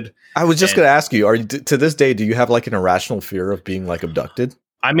abducted. I was just going to ask you, to this day, do you have like an irrational fear of being like abducted?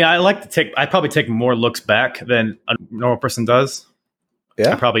 I mean, I probably take more looks back than a normal person does.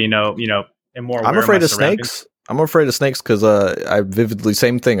 Yeah. I probably, and more. I'm afraid of snakes. I'm afraid of snakes because I vividly,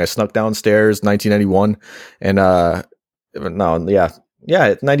 same thing. I snuck downstairs 1991 and,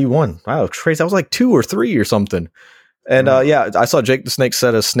 91. Wow, crazy. I was like 2 or 3 or something. And I saw Jake the Snake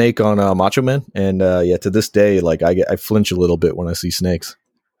set a snake on Macho Man, and to this day, like I flinch a little bit when I see snakes.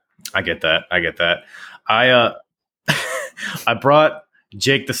 I get that. I I brought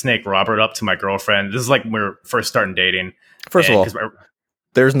Jake the Snake Robert up to my girlfriend. This is like when we were first starting dating. First of all,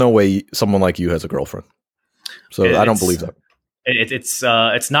 there's no way someone like you has a girlfriend, so I don't believe that.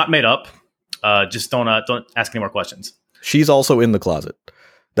 It's not made up. Just don't ask any more questions. She's also in the closet.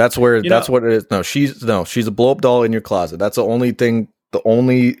 That's where that's what it is. No, she's a blow up doll in your closet. That's the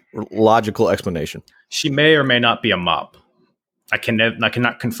only logical explanation. She may or may not be a mop. I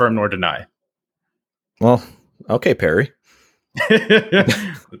cannot confirm nor deny. Well, okay, Perry.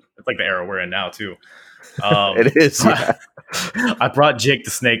 It's like the era we're in now too. It is. Yeah. I brought Jake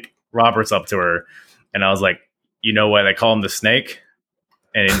the Snake Roberts up to her, and I was like, "You know why they call him the Snake?"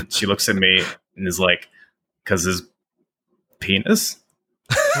 And she looks at me and is like, "'Cause his penis."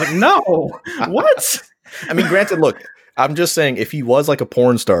 I'm like, no, what? I mean, granted, look, I'm just saying, if he was like a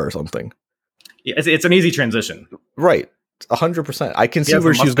porn star or something, yeah, it's an easy transition, right? 100%. I can see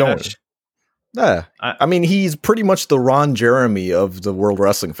where she's going. Yeah, I mean, he's pretty much the Ron Jeremy of the World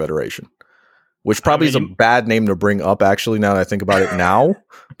Wrestling Federation, which probably is a bad name to bring up. Actually, now that I think about it,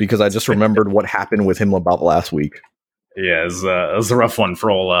 because I just remembered what happened with him about last week. Yeah, it was a rough one for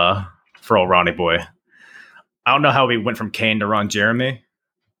old Ronnie boy. I don't know how we went from Kane to Ron Jeremy.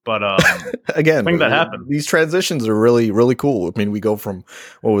 But again, I think that happened. These transitions are really, really cool. I mean, we go from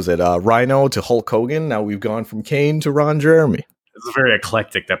Rhino to Hulk Hogan. Now we've gone from Kane to Ron Jeremy. It's a very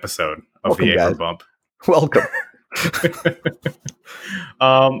eclectic episode of the Apron Bump. Welcome.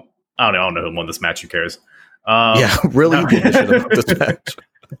 I don't know who won this match. Who cares? Really. This match.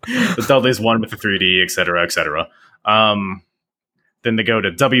 The Dudleys won with the 3D, etc., etc. Then they go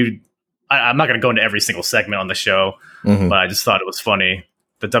to I'm not going to go into every single segment on the show, but I just thought it was funny.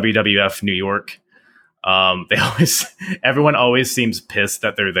 The WWF New York. Everyone always seems pissed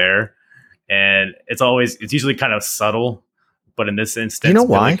that they're there, and it's usually kind of subtle. But in this instance, you know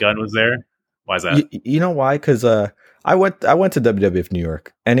why? Billy Gunn was there. Why is that? You know why? Because I went to WWF New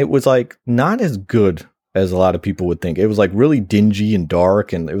York, and it was like not as good as a lot of people would think. It was like really dingy and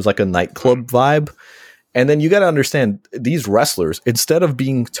dark, and it was like a nightclub vibe. And then you got to understand, these wrestlers, instead of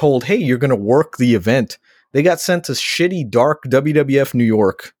being told, "Hey, you're going to work the event," they got sent to shitty, dark WWF New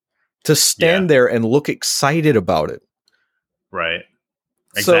York to stand there and look excited about it. Right.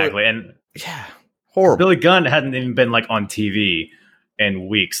 Exactly. And horrible. Billy Gunn hadn't even been like on TV in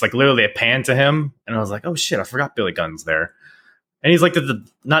weeks. Like literally a pan to him, and I was like, "Oh shit, I forgot Billy Gunn's there." And he's like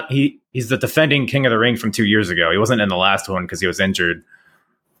he's the defending King of the Ring from 2 years ago. He wasn't in the last one because he was injured.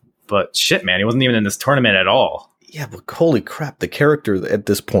 But shit, man, he wasn't even in this tournament at all. Yeah, but holy crap, the character at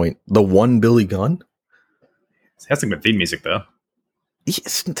this point, the one Billy Gunn. It has some good theme music though.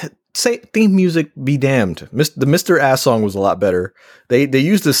 Yes, say theme music be damned. The Mr. Ass song was a lot better. They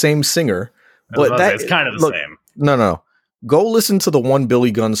used the same singer, but it's kind of the same. No. Go listen to the one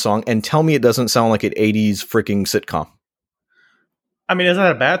Billy Gunn song and tell me it doesn't sound like an 80s freaking sitcom. I mean, is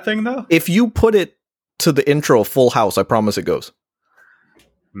that a bad thing though? If you put it to the intro of Full House, I promise it goes.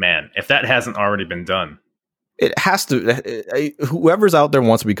 Man, if that hasn't already been done. It has to. Whoever's out there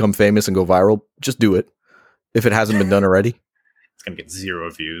wants to become famous and go viral, just do it. If it hasn't been done already. It's going to get 0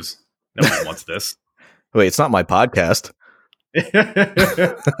 views. Nobody wants this. Wait, it's not my podcast.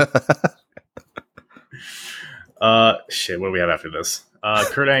 Shit, what do we have after this?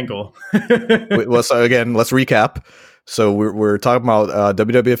 Kurt Angle. So again, let's recap. So we're talking about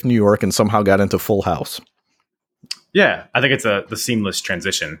WWF New York and somehow got into Full House. Yeah, I think it's the seamless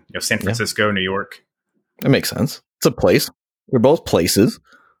transition. San Francisco, New York. That makes sense. It's a place. They're both places.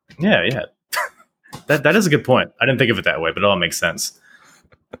 Yeah. That is a good point. I didn't think of it that way, but it all makes sense.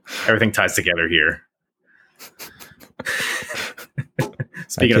 Everything ties together here.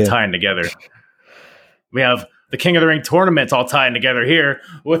 Speaking of tying together, we have the King of the Ring tournament all tying together here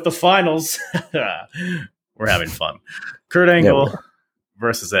with the finals. We're having fun. Kurt Angle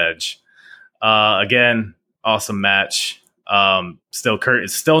versus Edge. Again, awesome match. Still, Kurt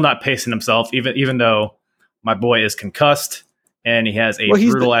is still not pacing himself, even though my boy is concussed and he has a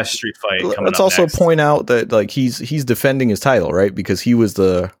brutal ass street fight coming up. Let's also point out that like he's defending his title, right? Because he was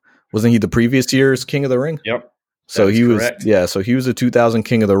wasn't he the previous year's King of the Ring? Yep. So he correct. So he was a 2000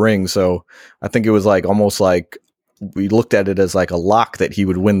 King of the Ring. So I think it was like almost like we looked at it as like a lock that he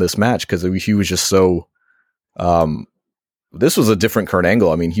would win this match because he was just so. This was a different Kurt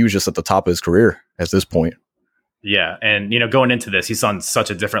Angle. I mean, he was just at the top of his career at this point. Yeah, and going into this, he's on such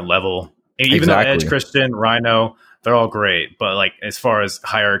a different level. And even though Edge, Christian, Rhino, they're all great, but like as far as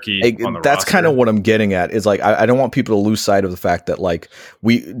hierarchy, on the that's roster, kind of what I'm getting at. Is like I don't want people to lose sight of the fact that like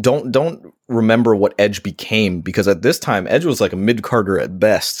we don't remember what Edge became, because at this time Edge was like a mid-carder at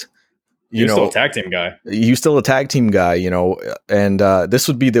best. He was still a tag team guy. He was still a tag team guy, and this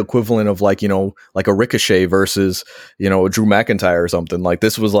would be the equivalent of like like a Ricochet versus a Drew McIntyre or something. Like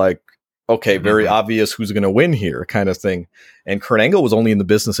this was like, okay, very obvious who's going to win here kind of thing. And Kurt Angle was only in the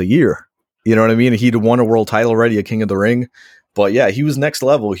business a year. You know what I mean? He'd won a world title already, a King of the Ring. But yeah, he was next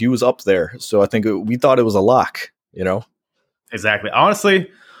level. He was up there. So I think we thought it was a lock, Exactly. Honestly,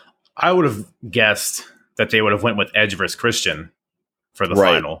 I would have guessed that they would have went with Edge versus Christian for the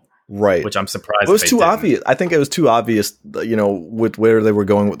final. Right. Which I'm surprised. It was too obvious. I think it was too obvious, with where they were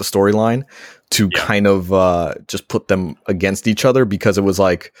going with the storyline to kind of just put them against each other, because it was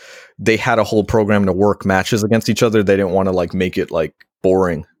like they had a whole program to work matches against each other. They didn't want to like make it like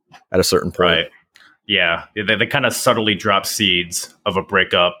boring at a certain point. Right. Yeah. They kind of subtly drop seeds of a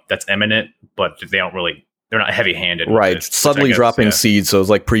breakup that's imminent, but they're not heavy handed. Right. Subtly dropping seeds. So it's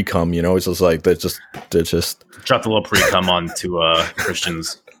like pre-cum, it's just like they just dropped a little pre-cum onto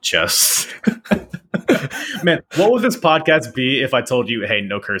Christian's chest. Man, what would this podcast be if I told you, hey,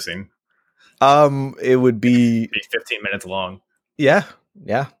 no cursing? It would be 15 minutes long. Yeah.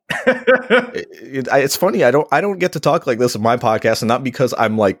 It's funny. I don't get to talk like this in my podcast, and not because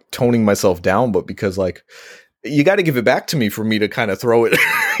I'm like toning myself down, but because like you got to give it back to me for me to kind of throw it.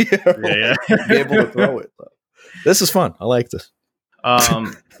 Be able to throw it. This is fun. I like this.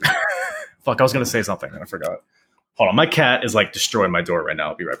 Fuck, I was gonna say something and I forgot. Hold on, my cat is like destroying my door right now.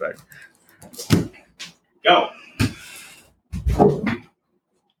 I'll be right back. Go.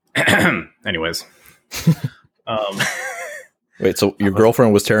 Anyways. Wait, so your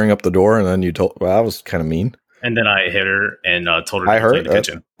girlfriend was tearing up the door and then you told... Well, that was kind of mean. And then I hit her and told her to clean the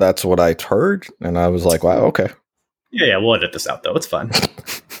kitchen. That's what I heard. And I was like, wow, okay. Yeah, we'll edit this out though. It's fine.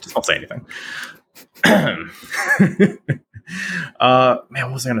 Just don't say anything. Man,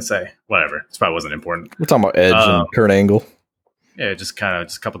 what was I gonna say? Whatever. This probably wasn't important. We're talking about Edge and Kurt Angle. Yeah, just a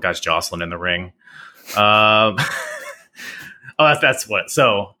couple guys jostling in the ring. That's what.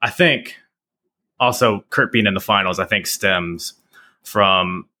 So I think also Kurt being in the finals, I think stems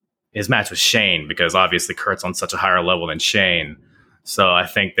from his match with Shane, because obviously Kurt's on such a higher level than Shane. So I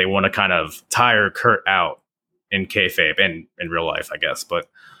think they want to kind of tire Kurt out in kayfabe and in real life, I guess, but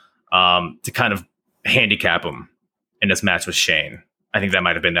to kind of handicap him in this match with Shane. I think that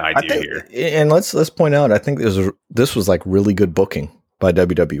might have been the idea here. And let's point out, I think this was like really good booking by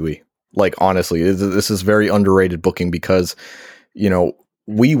WWE. Like, honestly, this is very underrated booking, because,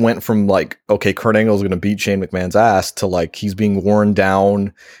 we went from like, okay, Kurt Angle is going to beat Shane McMahon's ass to like, he's being worn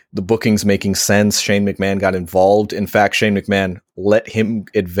down. The booking's making sense. Shane McMahon got involved. In fact, Shane McMahon let him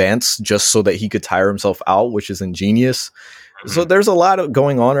advance just so that he could tire himself out, which is ingenious. So there's a lot of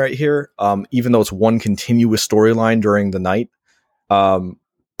going on right here, even though it's one continuous storyline during the night.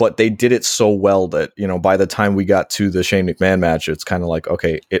 But they did it so well that, by the time we got to the Shane McMahon match, it's kind of like,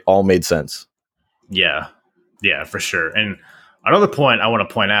 okay, it all made sense. Yeah, for sure. And another point I want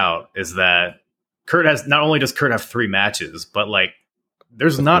to point out is that not only does Kurt have 3 matches, but like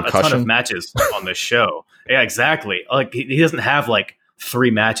there's not a ton of matches on this show. Yeah, exactly. Like he doesn't have like 3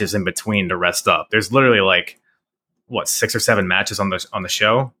 matches in between to rest up. There's literally like 6 or 7 matches on the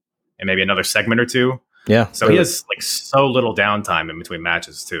show, and maybe another segment or 2. Yeah. So he has like so little downtime in between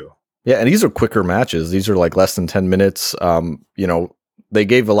matches too. Yeah, and these are quicker matches. These are like less than 10 minutes. They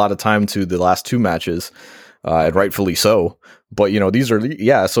gave a lot of time to the last 2 matches. and rightfully so. But these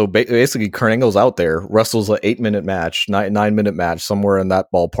are So basically, Kurt Angle's out there, wrestles an 8-minute match, 9-minute match, somewhere in that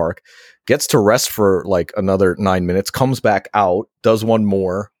ballpark, gets to rest for like another 9 minutes, comes back out, does one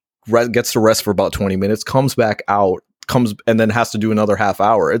more, gets to rest for about 20 minutes, comes back out, and then has to do another half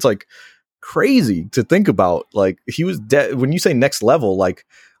hour. It's like crazy to think about. Like, he was dead. When you say next level, like,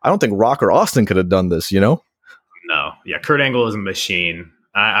 I don't think Rock or Austin could have done this, No. Yeah. Kurt Angle is a machine.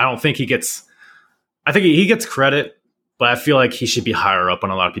 I don't think I think he gets credit, but I feel like he should be higher up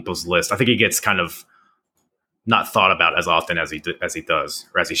on a lot of people's list. I think he gets kind of not thought about as often as he does,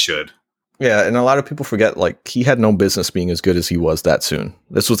 or as he should. Yeah, and a lot of people forget, like, he had no business being as good as he was that soon.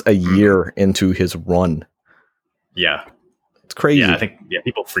 This was a year into his run. Yeah. It's crazy. Yeah, I think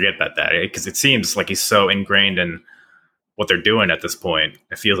people forget about that, because it seems like he's so ingrained in what they're doing at this point.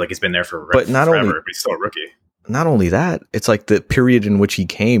 It feels like he's been there forever, but he's still a rookie. Not only that, it's like the period in which he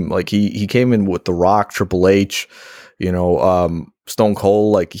came. Like, he came in with The Rock, Triple H, Stone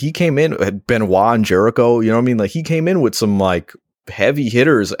Cold. Like, he came in, had Benoit and Jericho. You know what I mean? Like, he came in with some like heavy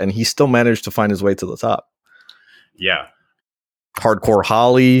hitters, and he still managed to find his way to the top. Yeah. Hardcore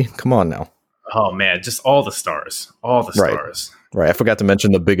Holly. Come on now. Oh man, just all the stars. Right. I forgot to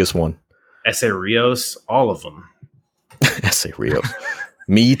mention the biggest one. S.A. Rios, all of them. S.A. Rios.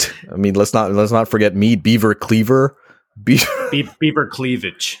 Meat. I mean, let's not forget Meat. Beaver Cleaver. Beaver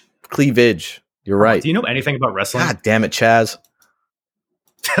Cleavage. Cleavage. You're right. Do you know anything about wrestling? God damn it, Chaz.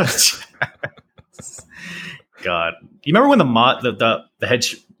 God. You remember when the head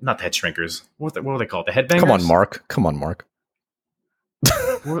not the head shrinkers. What were they called? The headbangers? Come on, Mark.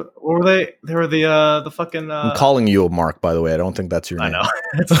 What were they? They were the fucking. I'm calling you a Mark, by the way. I don't think that's your name. I know.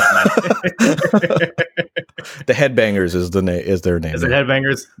 It's not my name. The Headbangers is their name. Is it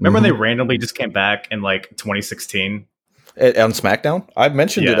Headbangers? Remember when they randomly just came back in like 2016 on SmackDown? I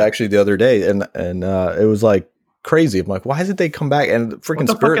mentioned it actually the other day, and it was like crazy. I'm like, why did they come back? And freaking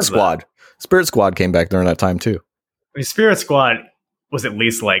Spirit Squad came back during that time too. I mean, Spirit Squad was at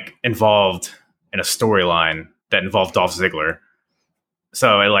least like involved in a storyline that involved Dolph Ziggler.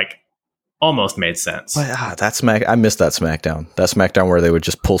 So it like almost made sense. But I missed that SmackDown. That SmackDown where they would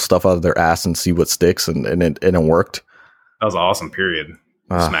just pull stuff out of their ass and see what sticks, and it worked. That was an awesome period.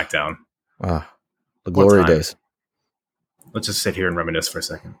 SmackDown. The glory days. Let's just sit here and reminisce for a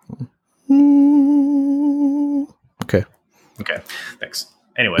second. Okay. Thanks.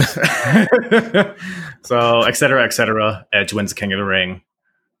 Anyways. So, et cetera, Edge wins the King of the Ring.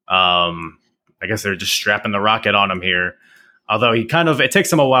 I guess they're just strapping the rocket on him here. Although it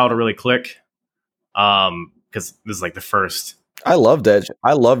takes him a while to really click. Because this is like the first. I loved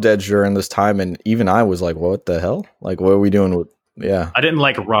Edge during this time, and even I was like, what the hell? Like, what are we doing with? Yeah. I didn't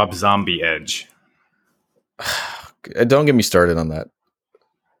like Rob Zombie Edge. Don't get me started on that.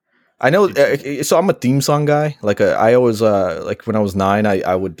 I know. So I'm a theme song guy. Like, I always like when I was 9,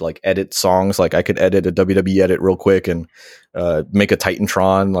 I would like edit songs. Like, I could edit a WWE edit real quick and make a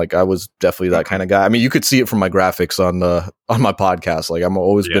Titantron. Like, I was definitely that kind of guy. I mean, you could see it from my graphics on my podcast. Like, I'm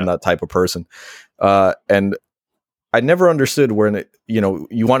always been that type of person. And I never understood when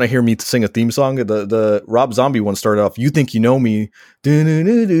you want to hear me sing a theme song. The Rob Zombie one started off, "You think you know me,"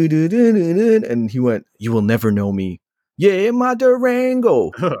 and he went, "You will never know me." Yeah, my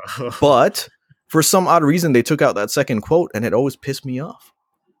Durango. But for some odd reason, they took out that second quote, and it always pissed me off.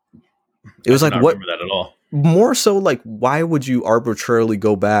 It was like, what? Remember that at all? More so, like, why would you arbitrarily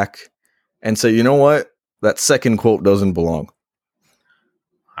go back and say, you know what, that second quote doesn't belong?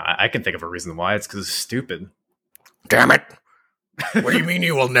 I can think of a reason why. It's because it's stupid. Damn it! What do you mean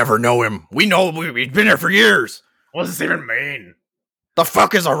you will never know him? We know we've been here for years. What does this even mean? The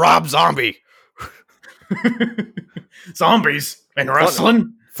fuck is a Rob Zombie? Zombies in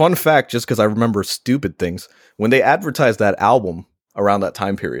wrestling. Fun fact, just because I remember stupid things. When they advertised that album around that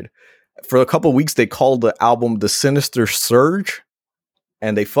time period, for a couple of weeks they called the album The Sinister Surge,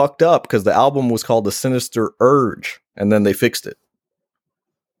 and they fucked up because the album was called The Sinister Urge, and then they fixed it.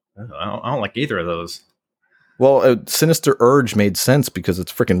 I don't like either of those. Well, Sinister Urge made sense because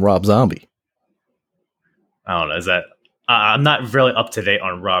it's freaking Rob Zombie. I don't know. Is that... I'm not really up to date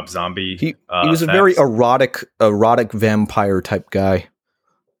on Rob Zombie. He was a very erotic vampire type guy.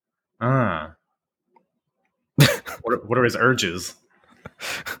 What are his urges?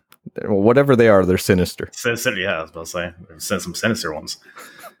 Well, whatever they are, they're sinister. Yeah, I was about to say. Send some sinister ones.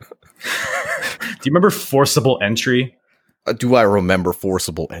 Do you remember Forcible Entry? Do I remember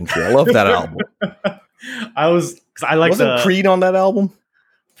Forcible Entry? I love that album. Wasn't Creed on that album?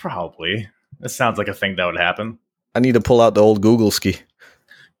 Probably. It sounds like a thing that would happen. I need to pull out the old Google ski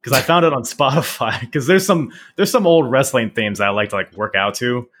because I found it on Spotify. Because there's some old wrestling themes that I like to like work out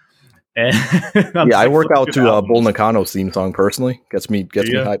to, And Yeah, I work out to albums. Bull Nakano's theme song personally. Gets me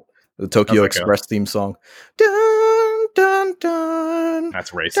hype. The Tokyo Express theme song. Dun, dun, dun,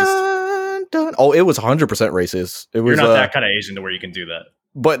 That's racist. dun, dun. Oh, it was 100% racist. It was. You're not that kind of Asian to where you can do that.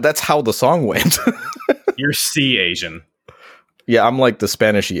 But that's how the song went. You're C Asian. Yeah, I'm like the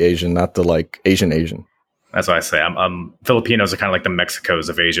Spanishy Asian, not the like Asian. That's what I say. Filipinos are kind of like the Mexicos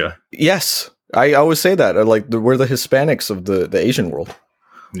of Asia. Yes, I always say that. Like we're the Hispanics of the Asian world.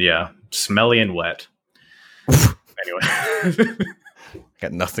 Yeah, smelly and wet. Anyway,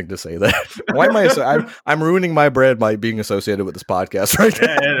 got nothing to say there. Why am I'm ruining my brand by being associated with this podcast right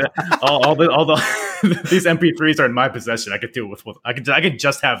now. all the these MP3s are in my possession. I could do it with I could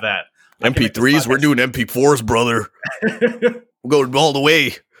just have that. MP3s, we're doing MP4s, brother. We're going all the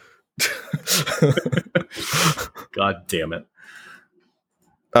way. God damn it.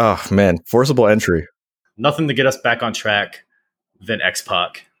 Oh man, forcible entry. Nothing to get us back on track than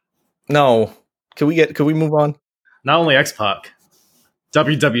X-Pac. No. Can we move on? Not only X-Pac,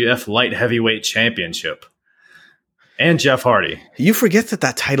 WWF Light Heavyweight Championship. And Jeff Hardy. You forget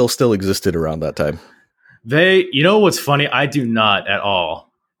that title still existed around that time. You know what's funny? I do not at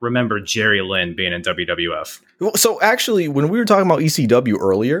all remember Jerry Lynn being in WWF. So actually, when we were talking about ECW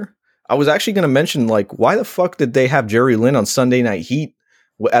earlier, I was actually going to mention, like, why the fuck did they have Jerry Lynn on Sunday Night Heat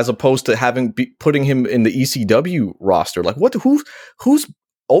as opposed to putting him in the ECW roster? Like, whose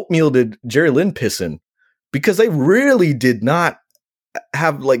oatmeal did Jerry Lynn piss in? Because they really did not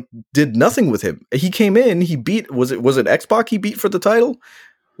did nothing with him. He came in, he beat, was it X-Pac he beat for the title?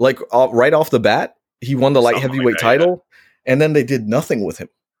 Like, right off the bat, he won the light heavyweight title, and then they did nothing with him.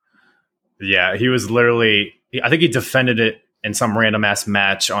 Yeah, he was literally, I think he defended it in some random ass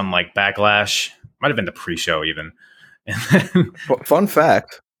match on like Backlash. Might have been the pre-show even. Fun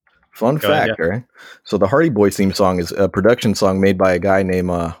fact, right? So the Hardy Boys theme song is a production song made by a guy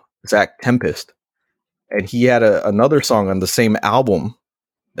named Zach Tempest. And he had another song on the same album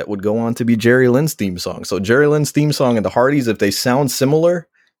that would go on to be Jerry Lynn's theme song. So Jerry Lynn's theme song and the Hardys, if they sound similar,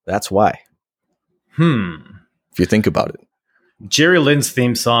 that's why. If you think about it. Jerry Lynn's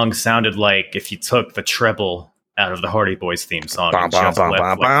theme song sounded like if you took the treble out of the Hardy Boys theme song. Yep,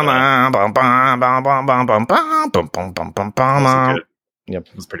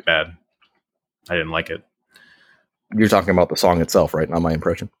 it was pretty bad. I didn't like it. You're talking about the song itself, right? Not my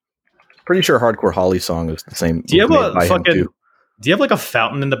impression. Pretty sure Hardcore Holly's song is the same. Do you have do you have like a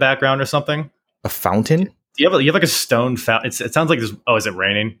fountain in the background or something? A fountain? Do you have like a stone fountain? It sounds like this. Oh, is it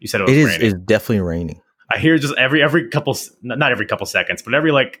raining? You said it was raining. It's definitely raining. I hear just every couple, not every couple seconds, but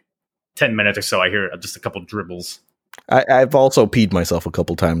every like 10 minutes or so, I hear just a couple dribbles. I've also peed myself a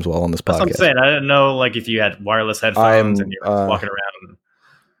couple times while on this podcast. That's what I'm saying. I didn't know like if you had wireless headphones and you're walking around.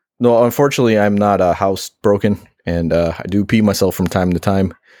 No, unfortunately, I'm not housebroken, and I do pee myself from time to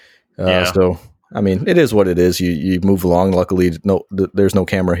time. So, I mean, it is what it is. You move along. Luckily, there's no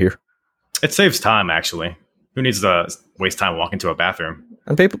camera here. It saves time, actually. Who needs to waste time walking to a bathroom?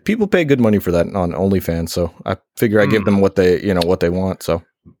 And people pay good money for that on OnlyFans, so I figure I give them what they want. So,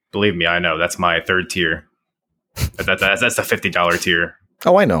 believe me, I know that's my third tier. That's the $50 tier.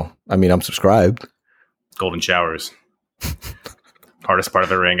 Oh, I know. I mean, I'm subscribed. Golden showers. Hardest part of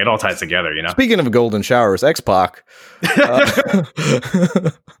the ring. It all ties together, you know. Speaking of golden showers, X-Pac.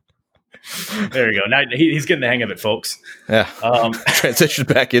 There you go. Now he's getting the hang of it, folks. Yeah. Transition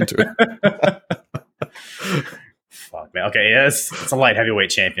back into it. Fuck, man. Okay, yeah, it's a light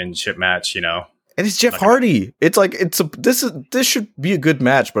heavyweight championship match, you know. And it's Jeff Hardy. It's like this should be a good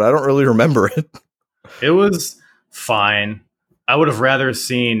match, but I don't really remember it. It was fine. I would have rather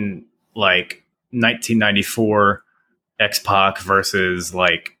seen like 1994 X-Pac versus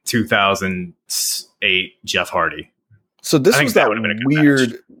like 2008 Jeff Hardy. So this was that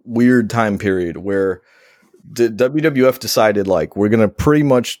weird time period where the WWF decided, like, we're going to pretty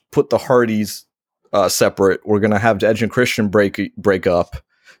much put the Hardys separate. We're going to have Edge and Christian break up.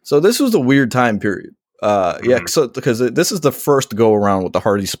 So this was a weird time period. Yeah, so because this is the first go around with the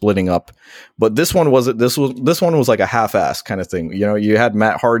Hardys splitting up, but this one wasn't. This one was like a half-ass kind of thing. You know, you had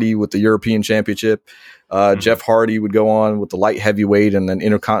Matt Hardy with the European Championship. Jeff Hardy would go on with the light heavyweight and then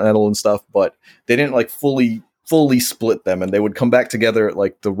Intercontinental and stuff, but they didn't like fully split them, and they would come back together at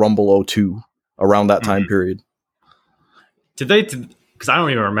like the Rumble 02 around that time period. Did they? Because I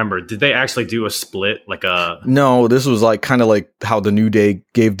don't even remember. Did they actually do a split? No, this was like kind of like how the New Day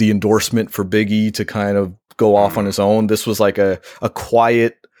gave the endorsement for Big E to kind of go off on his own. This was like a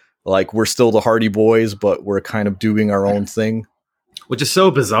quiet, like, we're still the Hardy Boys, but we're kind of doing our own thing. Which is so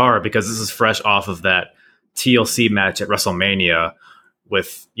bizarre because this is fresh off of that TLC match at WrestleMania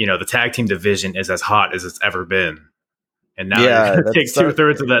with, you know, the tag team division is as hot as it's ever been and now you're Yeah, going to take that's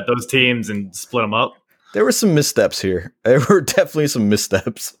 2/3 of those teams and split them up. there were some missteps here. There were definitely some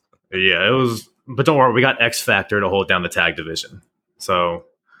missteps. Yeah, it was. But don't worry, we got X Factor to hold down the tag division. So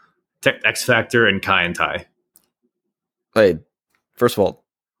X Factor and Kai and Tai. Hey, first of all,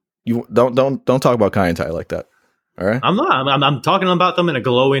 you don't talk about Kai and Tai like that. All right, I'm not. I'm talking about them in a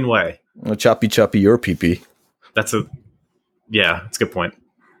glowing way. choppy your pee. That's a good point.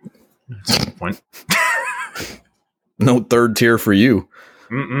 That's a good point. No third tier for you.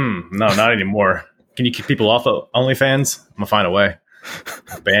 No, not anymore. Can you keep people off of OnlyFans? I'm gonna find a way.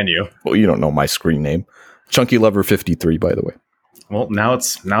 Ban you. Well, you don't know my screen name. Chunky Lover 53, by the way. Well, now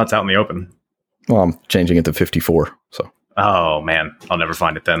it's out in the open. Well, I'm changing it to 54. So. Oh man, I'll never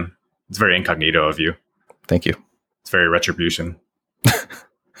find it then. It's very incognito of you. Thank you. It's very retribution.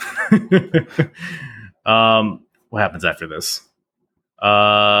 What happens after this?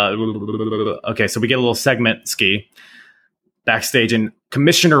 Okay, so we get a little segment ski backstage in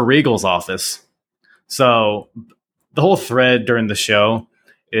Commissioner Regal's office. So the whole thread during the show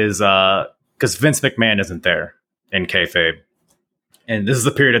is because Vince McMahon isn't there in kayfabe, and this is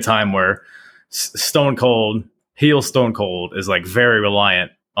a period of time where Stone Cold, heel Stone Cold, is like very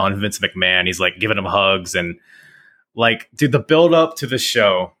reliant on Vince McMahon. He's like giving him hugs and like, dude, the build up to the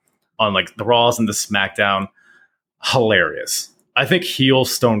show on like the Raws and the SmackDown, hilarious. I think heel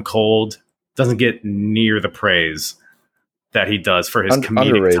Stone Cold doesn't get near the praise that he does for his comedic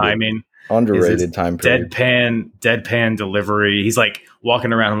underrated. timing. Underrated time period. Deadpan delivery. He's like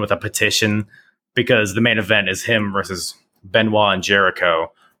walking around with a petition because the main event is him versus Benoit and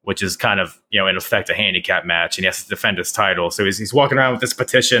Jericho, which is kind of, in effect a handicap match, and he has to defend his title. So he's walking around with this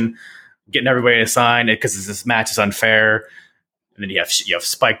petition, getting everybody to sign it because this match is unfair. And then you have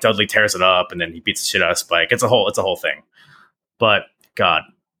Spike Dudley tears it up, and then he beats the shit out of Spike. It's a whole thing. But God,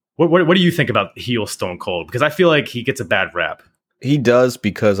 what do you think about heel Stone Cold? Because I feel like he gets a bad rap. He does,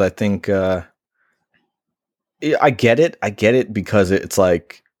 because I think I get it. I get it because it's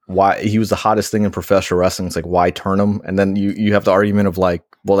like, why he was the hottest thing in professional wrestling. It's like, why turn him? And then you have the argument of like,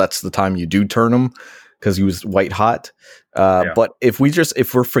 well, that's the time you do turn him because he was white hot. But if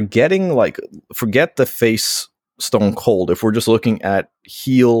we're forgetting, like, forget the face Stone Cold, if we're just looking at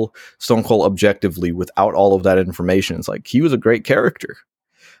heel Stone Cold objectively without all of that information, it's like, he was a great character.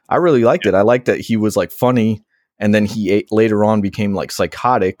 I really liked it. I liked that he was like funny, and then he later on became like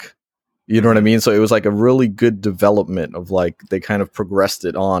psychotic. You know what I mean? So it was like a really good development of like, they kind of progressed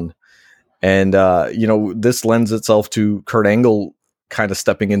it on. And, this lends itself to Kurt Angle kind of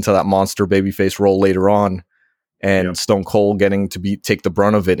stepping into that monster babyface role later on, and Stone Cold getting to take the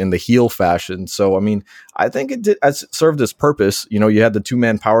brunt of it in the heel fashion. So, I mean, I think it served its purpose. You had the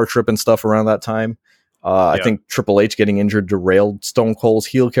 2-man power trip and stuff around that time. I think Triple H getting injured derailed Stone Cold's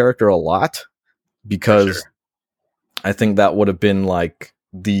heel character a lot, because I think that would have been like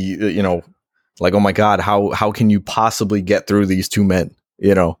like, oh my God, how can you possibly get through these two men?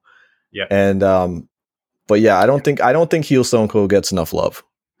 Yeah. And but yeah, I don't think heel Stone Cold gets enough love.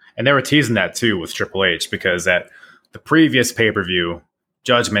 And they were teasing that too with Triple H, because at the previous pay-per-view,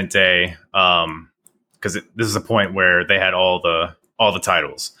 Judgment Day, because this is a point where they had all the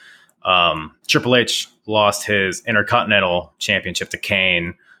titles. Triple H lost his Intercontinental Championship to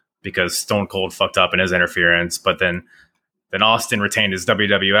Kane because Stone Cold fucked up in his interference, but then Austin retained his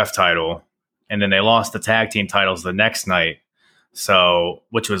WWF title, and then they lost the tag team titles the next night. So,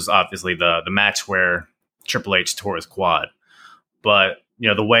 which was obviously the match where Triple H tore his quad. But,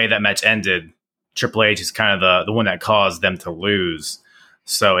 the way that match ended, Triple H is kind of the one that caused them to lose.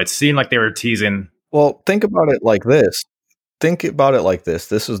 So it seemed like they were teasing. Well, think about it like this.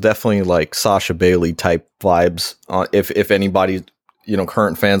 This was definitely like Sasha Bailey type vibes. If anybody,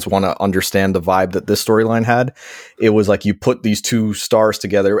 current fans want to understand the vibe that this storyline had, it was like you put these two stars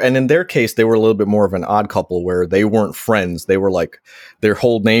together, and in their case, they were a little bit more of an odd couple where they weren't friends. They were like, their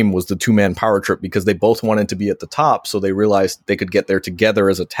whole name was the 2-man power trip because they both wanted to be at the top, so they realized they could get there together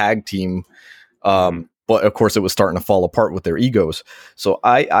as a tag team. But of course, it was starting to fall apart with their egos. So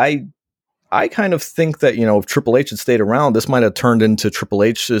I kind of think that, if Triple H had stayed around, this might have turned into Triple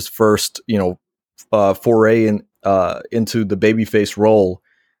H's first, foray into the babyface role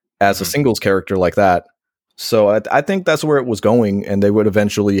as a singles character like that. So I think that's where it was going, and they would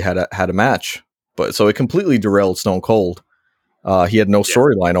eventually had a match. But so it completely derailed Stone Cold. He had no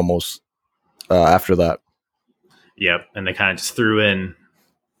storyline almost after that. Yep, and they kind of just threw in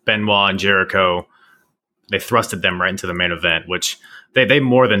Benoit and Jericho. They thrusted them right into the main event, which they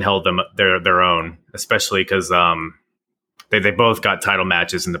more than held them their own, especially because they both got title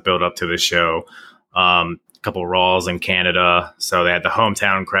matches in the build up to the show. A couple of Raws in Canada, so they had the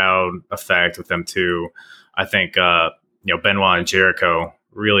hometown crowd effect with them too. I think Benoit and Jericho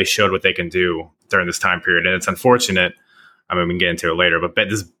really showed what they can do during this time period. And it's unfortunate. I mean, we can get into it later, but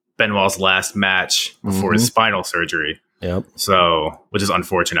this is Benoit's last match before his spinal surgery. Yep. So, which is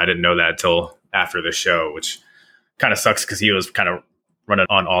unfortunate. I didn't know that until after the show, which kind of sucks because he was kind of running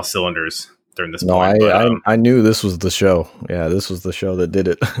on all cylinders during this point. I knew this was the show. Yeah, this was the show that did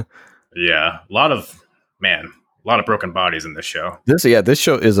it. Yeah, a lot of broken bodies in this show. This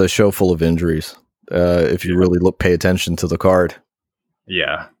show is a show full of injuries. If you really pay attention to the card.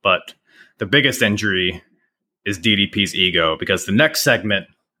 Yeah, but the biggest injury is DDP's ego, because the next segment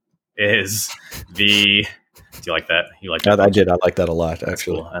is the. Do you like that? You like that? I did. I like that a lot.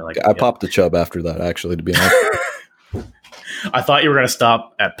 Actually, cool. I popped the chub after that. Actually, to be honest, I thought you were going to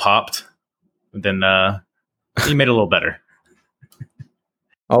stop at popped. Then you made it a little better.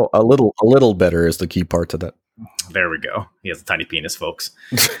 Oh, a little better is the key part to that. There we go. He has a tiny penis, folks.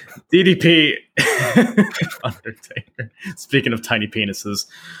 DDP, Undertaker. Speaking of tiny penises,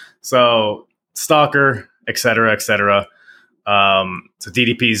 so Stalker, etc., etc. So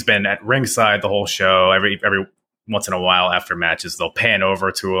DDP's been at ringside the whole show. Every once in a while after matches, they'll pan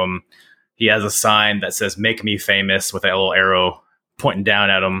over to him. He has a sign that says "Make me famous" with a little arrow pointing down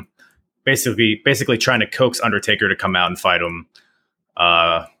at him. Basically trying to coax Undertaker to come out and fight him.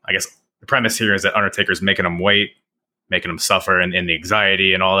 I guess the premise here is that Undertaker's making him wait, making him suffer and the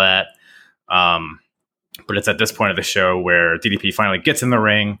anxiety and all that. But it's at this point of the show where DDP finally gets in the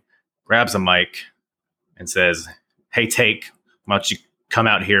ring, grabs a mic, and says, "Hey, Take, why don't you come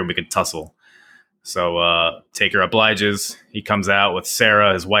out here and we can tussle?" So Taker obliges. He comes out with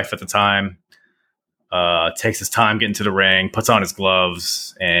Sarah, his wife at the time, takes his time getting to the ring, puts on his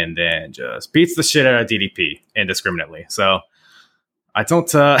gloves, and then just beats the shit out of DDP indiscriminately. So I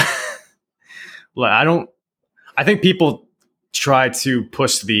think people try to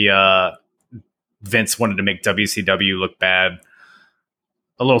push the Vince wanted to make WCW look bad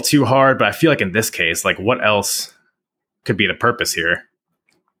a little too hard, but I feel like in this case, like, what else could be the purpose here?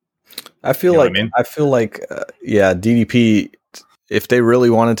 I feel like DDP, if they really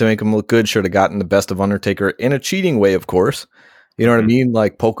wanted to make him look good, should have gotten the best of Undertaker in a cheating way, of course. You know what I mean?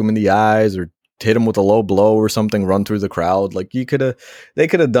 Like poke him in the eyes or hit him with a low blow or something, run through the crowd. Like they could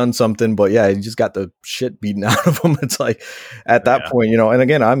have done something, but yeah, he just got the shit beaten out of him. It's like at that point, and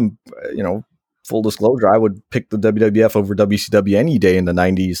again, I'm, full disclosure, I would pick the WWF over WCW any day in the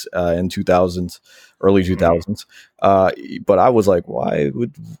 90s and 2000s, early 2000s. But I was like, why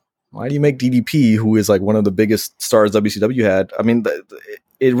do you make DDP, who is like one of the biggest stars WCW had? I mean,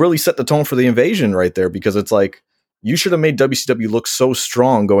 it really set the tone for the invasion right there, because it's like, you should have made WCW look so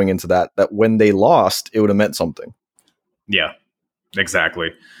strong going into that when they lost, it would have meant something. Yeah,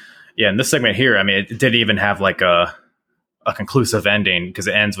 exactly. Yeah, in this segment here, I mean, it didn't even have like a conclusive ending, because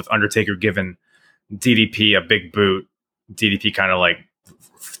it ends with Undertaker giving DDP a big boot. DDP kind of like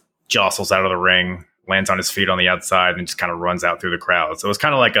jostles out of the ring, lands on his feet on the outside, and just kind of runs out through the crowd. So it was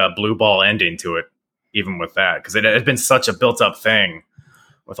kind of like a blue ball ending to it, even with that, because it had been such a built up thing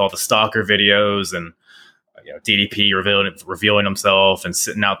with all the Stalker videos and DDP revealing himself and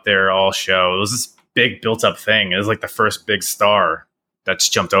sitting out there all show. It was this big built up thing. It was like the first big star that's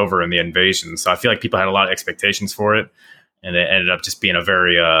jumped over in the invasion. So I feel like people had a lot of expectations for it, and it ended up just being a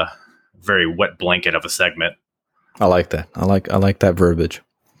very, very wet blanket of a segment. I like that. I like that verbiage.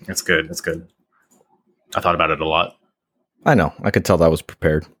 It's good. It's good. I thought about it a lot. I know. I could tell that was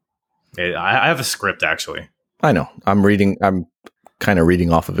prepared. I have a script, actually. I know. I'm kind of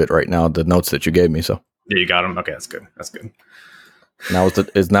reading off of it right now, the notes that you gave me. So yeah, you got them. Okay, that's good. That's good. Now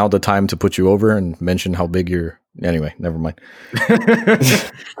is now the time to put you over and mention how big you're. Anyway, never mind.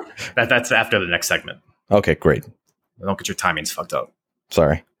 That's after the next segment. Okay, great. Don't get your timings fucked up.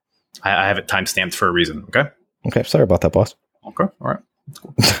 Sorry. I have it time stamped for a reason. Okay. Okay. Sorry about that, boss. Okay. All right. That's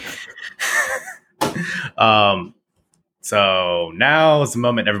cool. So now is the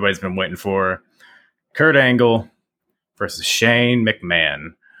moment everybody's been waiting for. Kurt Angle versus Shane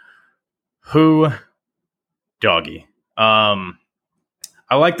McMahon. Who doggy?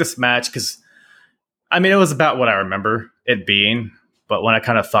 I like this match because, I mean, it was about what I remember it being, but when I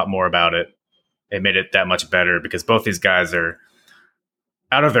kind of thought more about it, it made it that much better, because both these guys are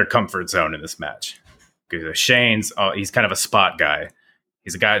out of their comfort zone in this match. Because Shane's, he's kind of a spot guy.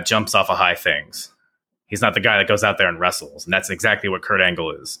 He's a guy that jumps off of high things. He's not the guy that goes out there and wrestles, and that's exactly what Kurt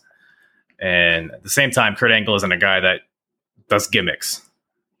Angle is. And at the same time, Kurt Angle isn't a guy that does gimmicks.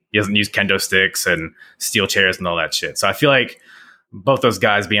 He doesn't use kendo sticks and steel chairs and all that shit. So I feel like both those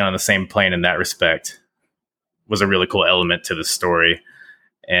guys being on the same plane in that respect was a really cool element to the story.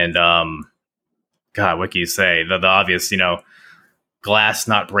 And God, what can you say? The obvious, glass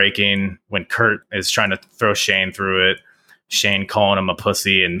not breaking when Kurt is trying to throw Shane through it. Shane calling him a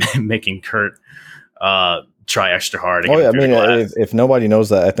pussy and making Kurt try extra hard. Oh yeah, I mean, if nobody knows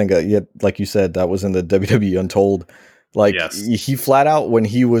that, I think like you said, that was in the WWE Untold. Like he flat out when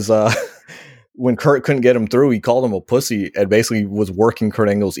he was when Kurt couldn't get him through, he called him a pussy and basically was working Kurt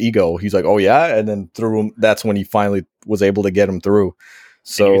Angle's ego. He's like, "Oh yeah," and then threw him. That's when he finally was able to get him through.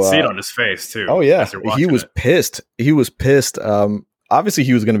 So and you can see it on his face too. Oh yeah, he was pissed. He was pissed. Obviously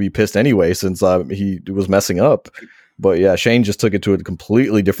he was going to be pissed anyway since he was messing up. But yeah, Shane just took it to a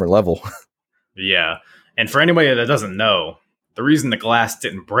completely different level. Yeah. And for anybody that doesn't know, the reason the glass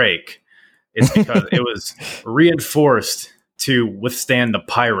didn't break is because it was reinforced to withstand the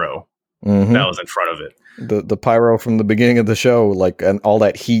pyro that was in front of it. The pyro from the beginning of the show, like, and all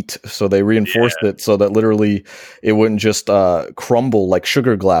that heat. So they reinforced it so that literally it wouldn't just crumble like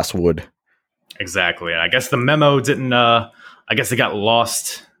sugar glass would. Exactly. And I guess the memo didn't, I guess it got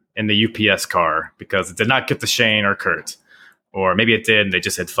lost in the UPS car because it did not get to Shane or Kurt. Or maybe it did and they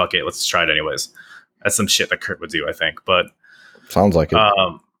just said, fuck it, let's try it anyways. That's some shit that Kurt would do, I think. But sounds like it.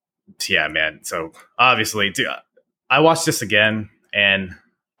 Yeah, man. So obviously, dude, I watched this again and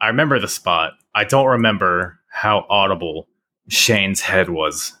I remember the spot. I don't remember how audible Shane's head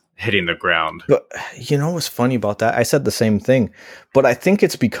was hitting the ground. But you know what's funny about that? I said the same thing, but I think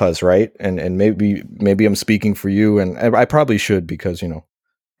it's because, right? And maybe I'm speaking for you, and I probably should because, you know,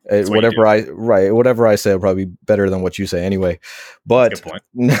 whatever I say will probably be better than what you say anyway. But good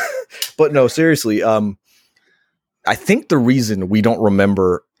point. But no, seriously, I think the reason we don't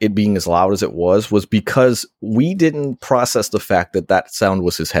remember it being as loud as it was because we didn't process the fact that sound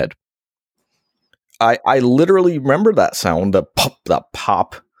was his head. I literally remember that sound, that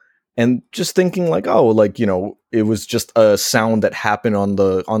pop, and just thinking like, oh, like, you know, it was just a sound that happened on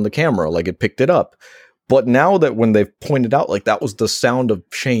the camera, like it picked it up. But now that when they've pointed out like that was the sound of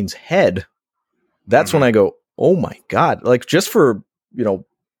Shane's head, that's when I go, oh my God, like just for, you know,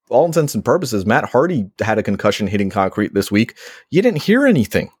 all intents and purposes, Matt Hardy had a concussion hitting concrete this week. You didn't hear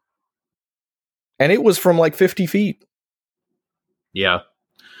anything. And it was from like 50 feet. Yeah.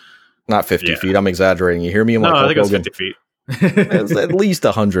 Not 50 feet. I'm exaggerating. You hear me? I think it was 50 feet. It's at least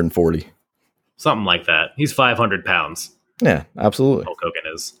 140. Something like that. He's 500 pounds. Yeah, absolutely. Hulk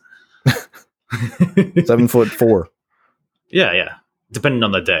Hogan is. 7'4". Yeah. Depending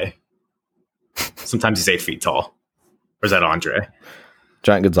on the day. Sometimes he's 8 feet tall. Or is that Andre?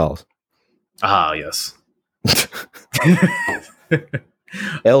 Giant Gonzalez. Ah, yes.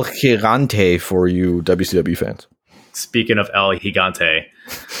 El Gigante for you WCW fans. Speaking of El Gigante,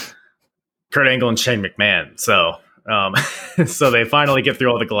 Kurt Angle and Shane McMahon. So, so they finally get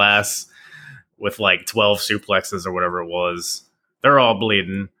through all the glass with like 12 suplexes or whatever it was. They're all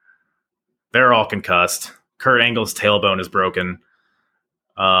bleeding. They're all concussed. Kurt Angle's tailbone is broken.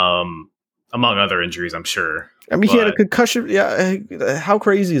 Among other injuries, I'm sure. I mean, he had a concussion. Yeah, how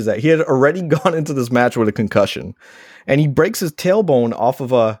crazy is that? He had already gone into this match with a concussion, and he breaks his tailbone off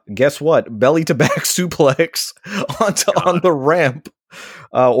of a, guess what, belly to back suplex on the ramp,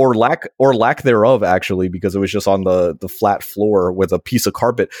 or lack thereof, actually, because it was just on the flat floor with a piece of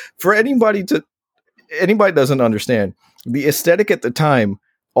carpet. For anybody doesn't understand the aesthetic at the time,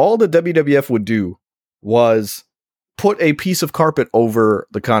 all the WWF would do was put a piece of carpet over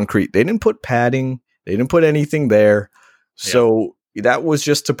the concrete. They didn't put padding. They didn't put anything there. So that was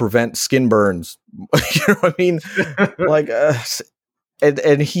just to prevent skin burns. You know what I mean? Like,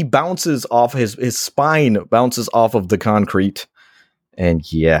 and he bounces off his spine bounces off of the concrete. And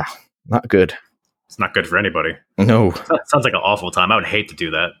yeah, not good. It's not good for anybody. No. Sounds like an awful time. I would hate to do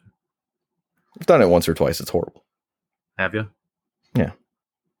that. I've done it once or twice. It's horrible. Have you? Yeah.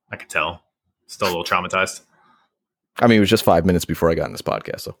 I could tell. Still a little traumatized. I mean, it was just 5 minutes before I got in this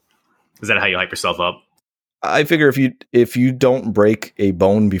podcast, so. Is that how you hype yourself up? I figure if you don't break a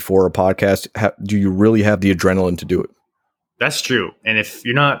bone before a podcast, do you really have the adrenaline to do it? That's true. And if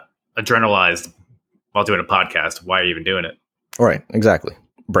you're not adrenalized while doing a podcast, why are you even doing it? Right. Exactly.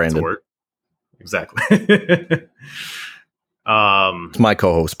 Brandon. Exactly. It's my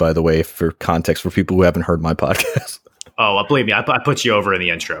co-host, by the way, for context for people who haven't heard my podcast. Oh, believe me, I put you over in the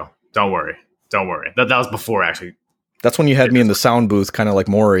intro. Don't worry. That was before, actually. That's when you had me in the sound booth, kind of like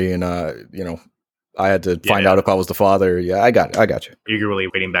Maury, and you know, I had to find out if I was the father. Yeah, I got you. Eagerly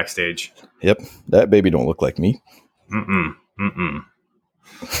waiting backstage. Yep, that baby don't look like me.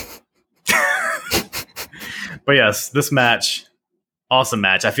 But yes, this match, awesome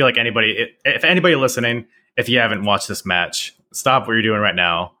match. I feel like if anybody listening, if you haven't watched this match, stop what you're doing right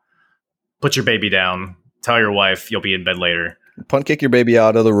now. Put your baby down. Tell your wife you'll be in bed later. Punt kick your baby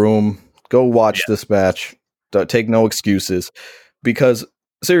out of the room. Go watch this match. Don't take no excuses. Because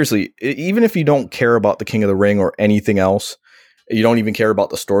seriously, even if you don't care about the King of the Ring or anything else, you don't even care about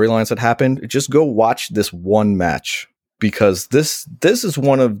the storylines that happened, just go watch this one match, because this is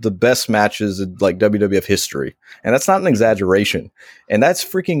one of the best matches in like WWF history. And that's not an exaggeration. And that's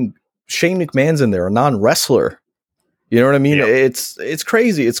freaking Shane McMahon's in there, a non-wrestler. You know what I mean? Yep. It's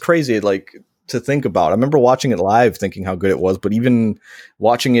crazy. It's crazy, like, to think about. I remember watching it live thinking how good it was, but even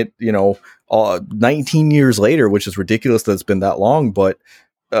watching it, 19 years later, which is ridiculous that it's been that long, but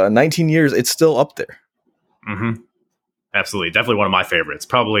 19 years, it's still up there. Mm-hmm. Absolutely. Definitely one of my favorites.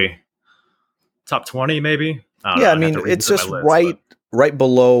 Probably top 20, maybe. I mean, it's just right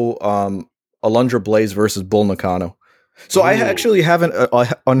below Alundra Blaze versus Bull Nakano. So I actually have an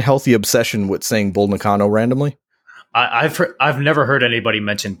unhealthy obsession with saying Bull Nakano randomly. I've never heard anybody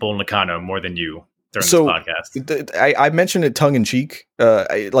mention Bull Nakano more than you during this podcast. I mentioned it tongue in cheek.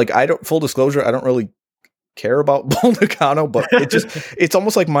 Full disclosure, I don't really care about Bull Nakano, but it's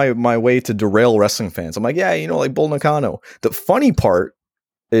almost like my way to derail wrestling fans. I'm like, like Bull Nakano. The funny part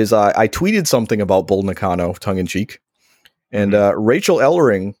is I tweeted something about Bull Nakano tongue in cheek, and Rachel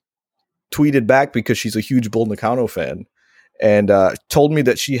Ellering tweeted back because she's a huge Bull Nakano fan, and told me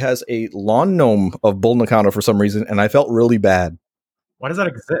that she has a lawn gnome of Bull Nakano for some reason, and I felt really bad. Why does that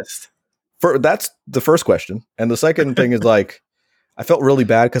exist? That's the first question. And the second thing is, like, I felt really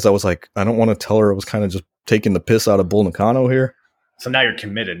bad because I was like, I don't want to tell her I was kind of just taking the piss out of Bull Nakano here. So now you're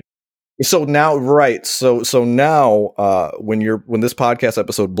committed. So now, right. So now, when this podcast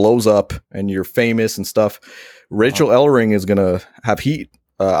episode blows up and you're famous and stuff, Rachel Ellering is going to have heat.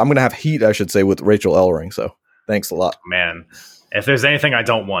 I'm going to have heat, I should say, with Rachel Ellering. So thanks a lot. Man, if there's anything I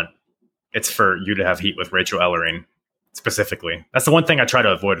don't want, it's for you to have heat with Rachel Ellering specifically. That's the one thing I try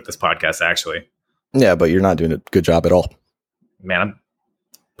to avoid with this podcast, actually. Yeah, but you're not doing a good job at all. Man, I'm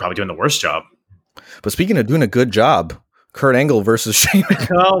probably doing the worst job. But speaking of doing a good job, Kurt Angle versus Shane.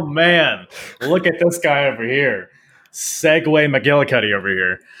 Oh, man. Look at this guy over here. Segway McGillicuddy over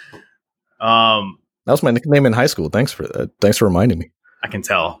here. That was my nickname in high school. Thanks for that. Thanks for reminding me. I can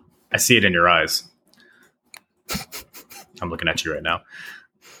tell. I see it in your eyes. I'm looking at you right now.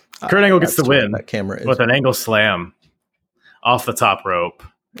 Kurt Angle gets the win with an angle slam off the top rope.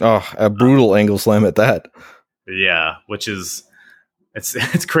 Oh, a brutal angle slam at that. Yeah, which is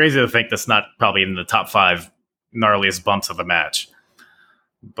it's crazy to think that's not probably in the top 5 gnarliest bumps of the match.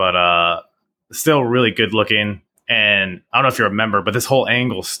 But still really good looking. And I don't know if you remember, but this whole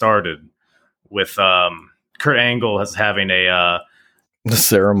angle started with Kurt Angle having the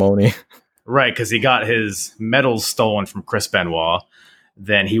ceremony. Right, because he got his medals stolen from Chris Benoit.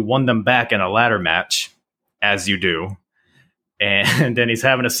 Then he won them back in a ladder match, as you do. And then he's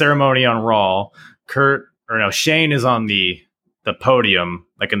having a ceremony on Raw. Shane is on the podium,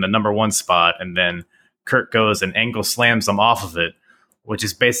 like in the number 1 spot, and then Kurt goes and Angle slams him off of it, which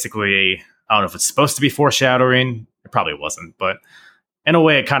is basically, I don't know if it's supposed to be foreshadowing. It probably wasn't, but in a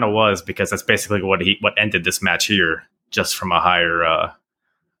way it kind of was, because that's basically what ended this match here, just from a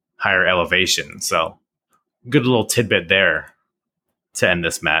higher elevation. So good little tidbit there to end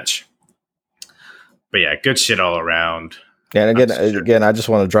this match. But yeah, good shit all around. And again, I just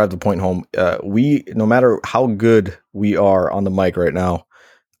want to drive the point home. No matter how good we are on the mic right now,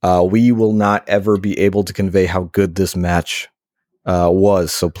 we will not ever be able to convey how good this match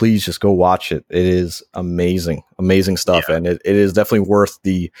was. So please just go watch it. It is amazing stuff. Yeah. And it is definitely worth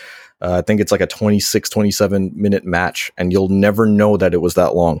the, I think it's like a 26, 27 minute match, and you'll never know that it was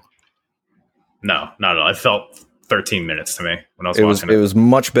that long. No, not at all. It felt 13 minutes to me when I was watching it. It was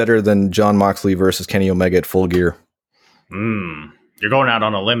much better than Jon Moxley versus Kenny Omega at Full Gear. You're going out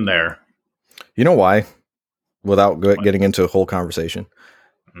on a limb there. You know why? Without getting into a whole conversation.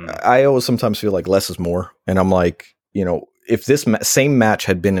 I always sometimes feel like less is more. And I'm like, if this same match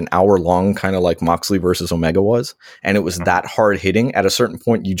had been an hour long, kind of like Moxley versus Omega was, and it was that hard hitting, at a certain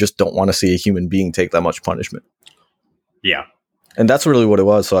point, you just don't want to see a human being take that much punishment. Yeah. And that's really what it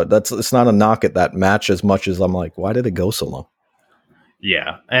was. So it's not a knock at that match as much as I'm like, why did it go so long?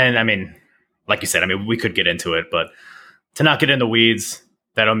 Yeah. And I mean, like you said, we could get into it, but to not get in the weeds,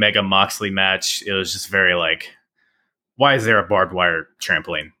 that Omega Moxley match, it was just very like, why is there a barbed wire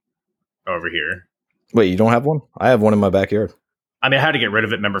trampoline over here? Wait, you don't have one? I have one in my backyard. I had to get rid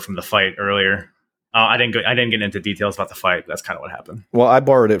of it, remember, from the fight earlier. I didn't get into details about the fight. That's kind of what happened. Well, I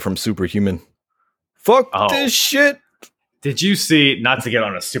borrowed it from Superhuman. Fuck this shit. Did you see, not to get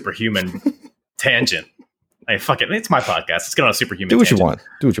on a Superhuman tangent. Hey, fuck it. It's my podcast. Let's get on a Superhuman tangent.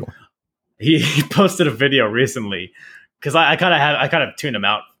 Do what you want. He posted a video recently, because I kind of tuned him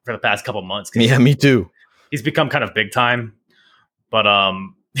out for the past couple months. Yeah, me too. He's become kind of big time. But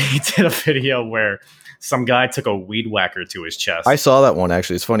he did a video where some guy took a weed whacker to his chest. I saw that one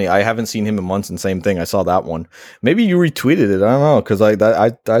actually. It's funny. I haven't seen him in months, and same thing. I saw that one. Maybe you retweeted it. I don't know because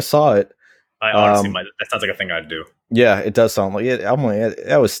I saw it. I honestly might. That sounds like a thing I'd do. Yeah, it does sound like it. I'm like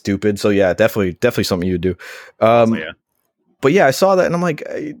that was stupid. So yeah, definitely something you would do. Yeah. But yeah, I saw that and I'm like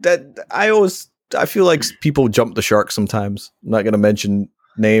I feel like people jump the shark sometimes. I'm not going to mention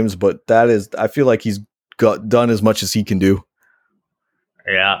names, but I feel like he's done as much as he can do.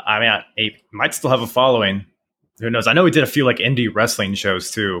 Yeah, I mean, he might still have a following. Who knows? I know he did a few like indie wrestling shows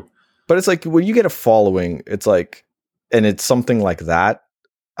too. But it's like when you get a following, it's like, and it's something like that.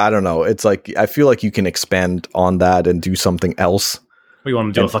 I don't know. It's like I feel like you can expand on that and do something else. We want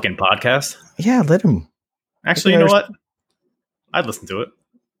him to do a fucking podcast? Yeah, let him. Actually, you know what? I'd listen to it.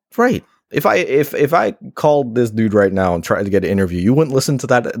 Right. If I called this dude right now and tried to get an interview, you wouldn't listen to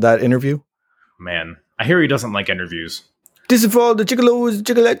that interview? Man, I hear he doesn't like interviews. This is for all the gigolos,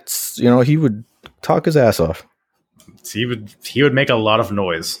 gigolettes. You know, he would talk his ass off. He would make a lot of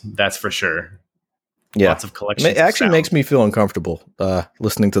noise. That's for sure. Yeah. Lots of collections. It actually makes me feel uncomfortable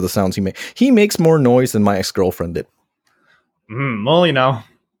listening to the sounds he makes. He makes more noise than my ex-girlfriend did. Well, you know,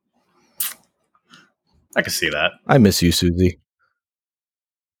 I can see that. I miss you, Susie.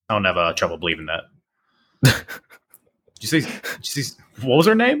 I don't have trouble believing that. Did you see? What was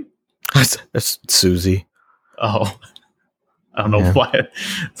her name? That's Susie. Oh, I don't know why. It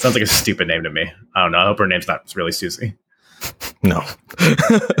sounds like a stupid name to me. I don't know. I hope her name's not really Susie. No.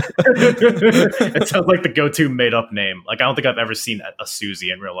 It sounds like the go-to made-up name. Like, I don't think I've ever seen a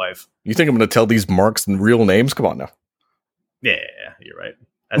Susie in real life. You think I'm going to tell these marks and real names? Come on now. Yeah, you're right.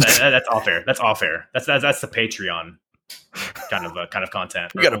 That's all fair. That's all fair. That's the Patreon kind of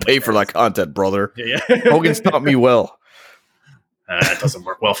content. You got to pay for that content, brother. Yeah. Hogan's taught me well. That doesn't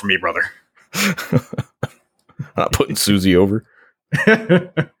work well for me, brother. I'm not putting Susie over.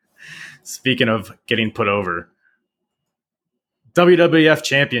 Speaking of getting put over, WWF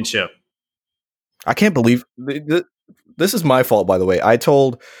Championship. I can't believe this is my fault, by the way. I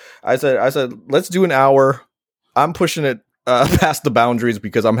said, let's do an hour. I'm pushing it past the boundaries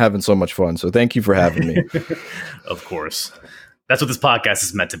because I'm having so much fun. So thank you for having me. Of course. That's what this podcast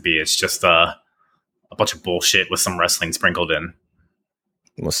is meant to be. It's just a bunch of bullshit with some wrestling sprinkled in.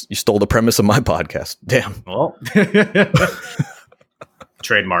 You stole the premise of my podcast. Damn. Well,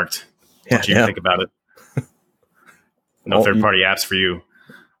 trademarked. What you think about it? No third-party apps for you.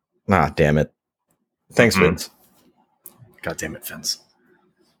 Ah, damn it. Thanks, Vince. God damn it, Vince.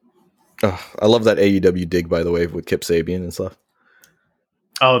 Oh, I love that AEW dig, by the way, with Kip Sabian and stuff.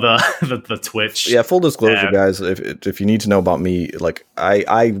 Oh, the Twitch. Yeah, full disclosure, guys. If you need to know about me, like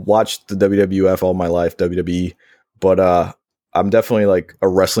I watched the WWF all my life, WWE, but I'm definitely like a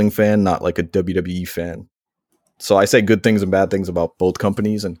wrestling fan, not like a WWE fan. So I say good things and bad things about both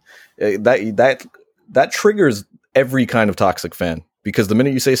companies, and that triggers every kind of toxic fan. Because the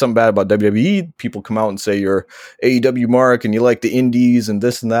minute you say something bad about WWE, people come out and say you're AEW mark and you like the indies and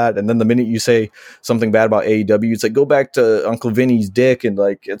this and that. And then the minute you say something bad about AEW, it's like, go back to Uncle Vinny's dick. And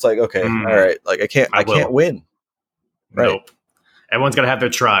like, it's like, okay, all right. Like I can't win. Right. Nope. Everyone's got to have their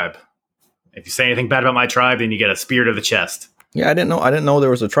tribe. If you say anything bad about my tribe, then you get a spear to the chest. Yeah. I didn't know there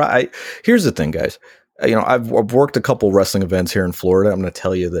was a tribe. Here's the thing, guys. I've worked a couple wrestling events here in Florida. I'm going to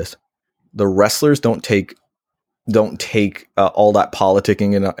tell you this. The wrestlers don't take all that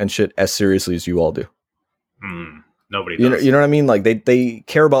politicking and shit as seriously as you all do. Nobody does. You know what I mean? Like they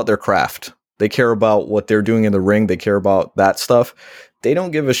care about their craft. They care about what they're doing in the ring. They care about that stuff. They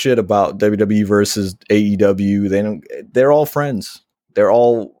don't give a shit about WWE versus AEW. They're all friends. They're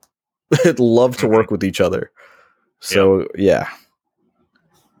all love to work with each other. So yeah.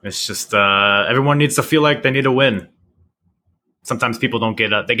 It's just everyone needs to feel like they need to win. Sometimes people don't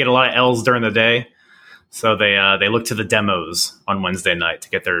they get a lot of L's during the day. So they look to the demos on Wednesday night to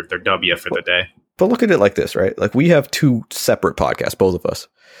get their W for the day. But look at it like this, right? Like we have two separate podcasts, both of us.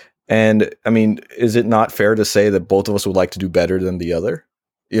 And I mean, is it not fair to say that both of us would like to do better than the other?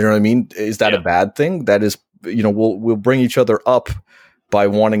 You know what I mean? Is that a bad thing? That is, we'll bring each other up by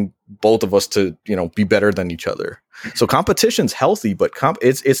wanting both of us to, be better than each other. So competition's healthy, but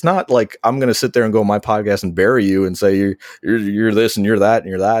it's not like I'm going to sit there and go on my podcast and bury you and say you're this and you're that and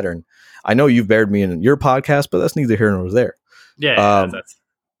you're that. And I know you've buried me in your podcast, but that's neither here nor there. Yeah.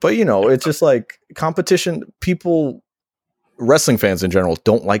 But it's just like competition. People, wrestling fans in general,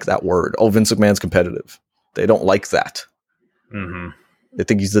 don't like that word. Oh, Vince McMahon's competitive. They don't like that. Mm-hmm. They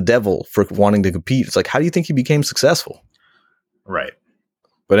think he's the devil for wanting to compete. It's like, how do you think he became successful? Right.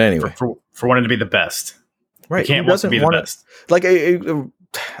 But anyway, for wanting to be the best. Right. He can't want to be the best. Like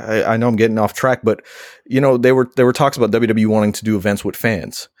I know I'm getting off track, but there were talks about WWE wanting to do events with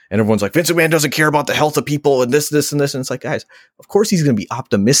fans, and everyone's like, Vince McMahon doesn't care about the health of people and this, and this, and it's like, guys, of course he's going to be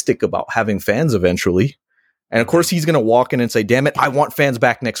optimistic about having fans eventually, and of course he's going to walk in and say, damn it, I want fans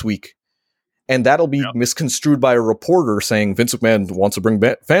back next week. And that'll be misconstrued by a reporter saying Vince McMahon wants to bring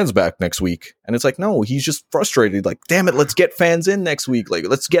fans back next week. And it's like, no, he's just frustrated. Like, damn it, let's get fans in next week. Like,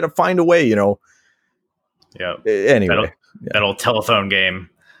 let's find a way, Yeah. Anyway. That old telephone game.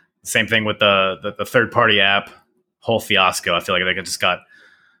 Same thing with the third party app. Whole fiasco. I feel like they just got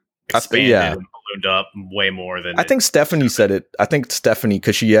expanded and ballooned up way more than. I think Stephanie said it. I think Stephanie,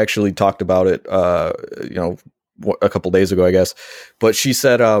 because she actually talked about it, a couple days ago, I guess. But she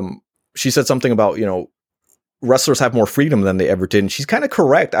said something about, wrestlers have more freedom than they ever did. And she's kind of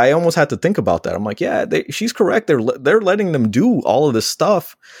correct. I almost had to think about that. I'm like, yeah, she's correct. They're letting them do all of this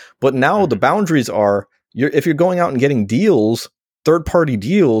stuff. But now the boundaries are, if you're going out and getting deals, third-party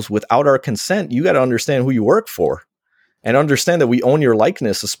deals without our consent, you got to understand who you work for and understand that we own your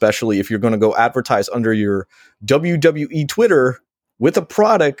likeness, especially if you're going to go advertise under your WWE Twitter with a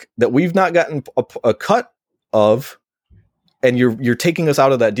product that we've not gotten a cut of. And you're taking us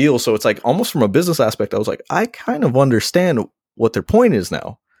out of that deal. So it's like almost from a business aspect, I was like, I kind of understand what their point is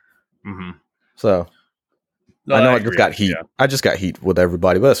now. Mm-hmm. So I know I just got heat. Yeah. I just got heat with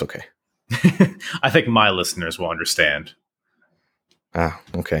everybody, but that's okay. I think my listeners will understand.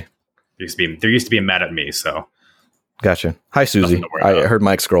 Okay. They're used to being mad at me, so. Gotcha. Hi, Susie. I heard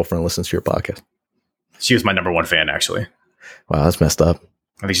my ex-girlfriend listens to your podcast. She was my number one fan, actually. Wow, that's messed up.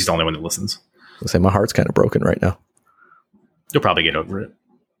 I think she's the only one that listens. I'll say my heart's kind of broken right now. You'll probably get over it.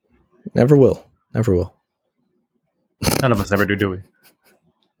 Never will. Never will. None of us ever do we?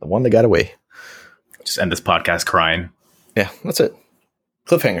 The one that got away. Just end this podcast crying. Yeah, that's it.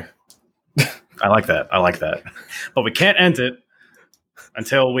 Cliffhanger. I like that. But we can't end it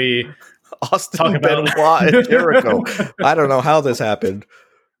until we Austin Benoit and Jericho. I don't know how this happened.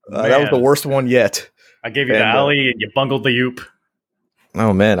 That was the worst one yet. I gave you the alley and you bungled the oop.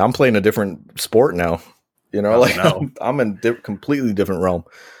 Oh, man. I'm playing a different sport now. I'm in a completely different realm.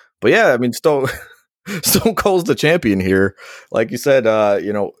 But yeah, I mean, Stone Cold's the champion here. Like you said,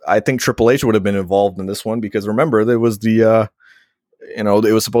 I think Triple H would have been involved in this one because remember, there was it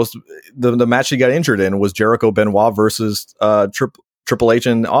was supposed to, the match he got injured in was Jericho Benoit versus Triple H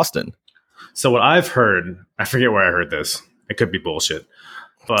and Austin. So what I've heard, I forget where I heard this. It could be bullshit.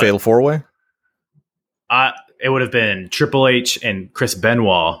 But Fatal 4-Way? It would have been Triple H and Chris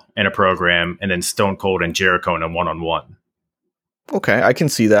Benoit in a program, and then Stone Cold and Jericho in a one-on-one. Okay, I can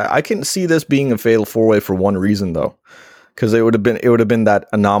see that. I can see this being a Fatal 4-Way for one reason, though, because it would have been that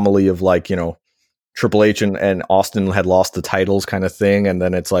anomaly of Triple H and Austin had lost the titles kind of thing, and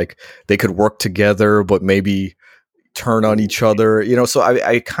then it's like they could work together, but maybe turn on each other. So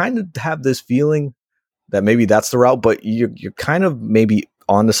I kind of have this feeling that maybe that's the route, but you're kind of maybe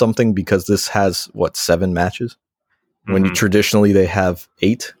onto something because this has 7 matches when traditionally they have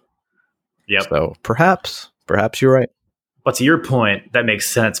 8. Yep. So perhaps you're right. But to your point, that makes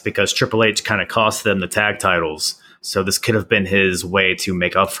sense because Triple H kind of cost them the tag titles. So this could have been his way to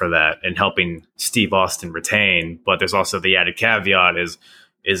make up for that and helping Steve Austin retain. But there's also the added caveat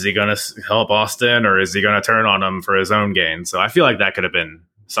is he going to help Austin or is he going to turn on him for his own gain? So I feel like that could have been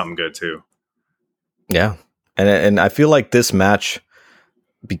something good too. Yeah. And I feel like this match,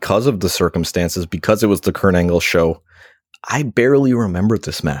 because of the circumstances, because it was the Kurt Angle show, I barely remember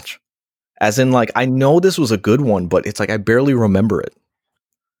this match. As in, I know this was a good one, but it's I barely remember it.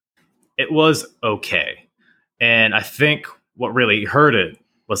 It was okay. And I think what really hurt it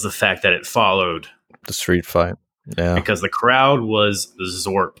was the fact that it followed the street fight. Yeah. Because the crowd was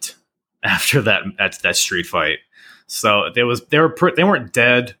zorped after that street fight. So they weren't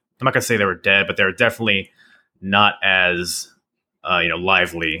dead. I'm not going to say they were dead, but they were definitely not as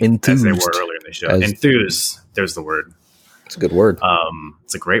lively enthused as they were earlier in the show. Enthused. There's the word. It's a good word.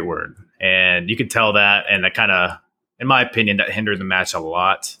 It's a great word. And you could tell that, and that kind of, in my opinion, that hindered the match a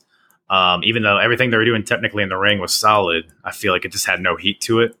lot. Even though everything they were doing technically in the ring was solid, I feel like it just had no heat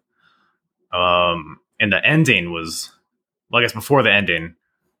to it. And the ending was, I guess before the ending,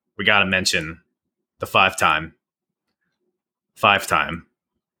 we got to mention the 5-time. 5-time.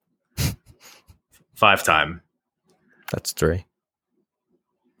 5-time. That's 3.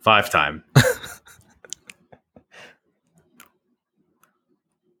 5-time.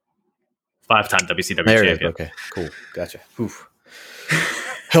 5-time WCW champion. Okay, cool. Gotcha. Oof.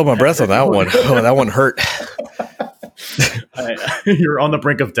 Held my breath on that one. Oh, that one hurt. You're on the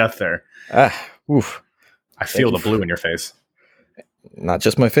brink of death there. Oof. I feel the blue in your face. Not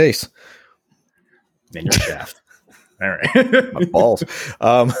just my face. In your shaft. All right. My balls.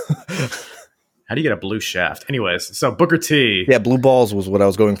 How do you get a blue shaft? Anyways, so Booker T. Yeah, blue balls was what I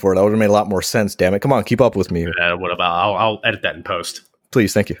was going for. That would have made a lot more sense. Damn it! Come on, keep up with me. What about? I'll edit that in post.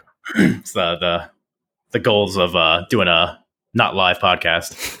 Please, thank you. It's the goals of doing a not live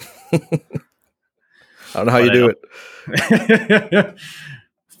podcast. I don't know how you do it.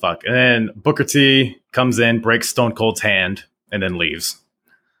 Fuck. And then Booker T comes in, breaks Stone Cold's hand, and then leaves.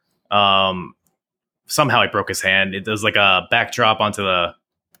 Somehow he broke his hand. It does like a backdrop onto the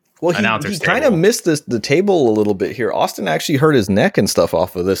he kind of missed the table a little bit here. Austin actually hurt his neck and stuff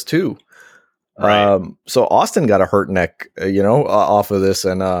off of this too. Right. So Austin got a hurt neck, off of this,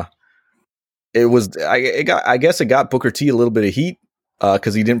 and I guess it got Booker T a little bit of heat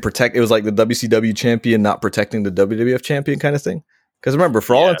because he didn't protect. It was like the WCW champion not protecting the WWF champion kind of thing. Because remember,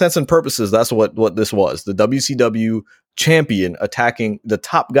 for all intents and purposes, that's what this was. The WCW champion attacking the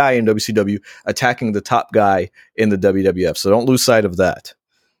top guy in WCW, attacking the top guy in the WWF. So don't lose sight of that.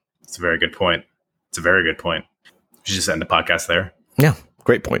 It's a very good point. We should just end the podcast there. Yeah,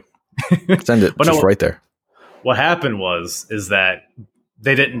 great point. Send it right there. What happened is that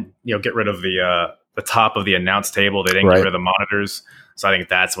they didn't, get rid of the top of the announce table. They didn't get rid of the monitors. So I think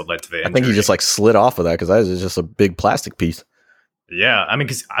that's what led to the injury. I think he just slid off of that because that was just a big plastic piece. Yeah, I mean,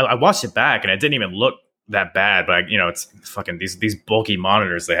 because I watched it back and it didn't even look that bad. But it's fucking these bulky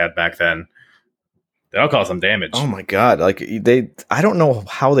monitors they had back then. They all caused some damage. Oh my god! I don't know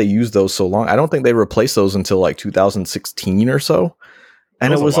how they used those so long. I don't think they replaced those until 2016 or so.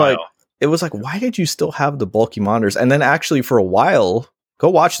 And it was like, why did you still have the bulky monitors? And then actually for a while, go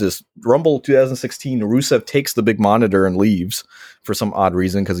watch this Rumble 2016. Rusev takes the big monitor and leaves for some odd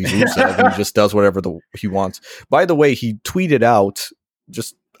reason because he's Rusev and he just does whatever he wants. By the way, he tweeted out,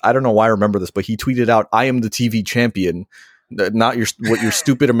 I don't know why I remember this, but he tweeted out, "I am the TV champion, not your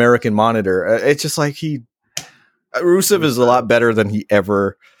stupid American monitor." It's just like Rusev is a lot better than he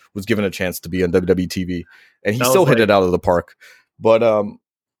ever was given a chance to be on WWE TV, and he still hit it out of the park. But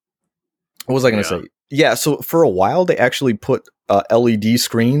what was I going to say? Yeah, so for a while they actually put LED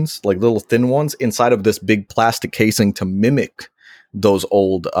screens, like little thin ones, inside of this big plastic casing to mimic those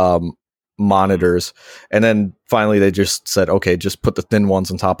old monitors. And then finally they just said, okay, just put the thin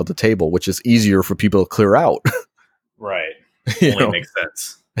ones on top of the table, which is easier for people to clear out. Right. Only makes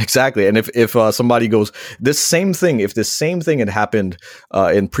sense. Exactly. And if somebody goes, if this same thing had happened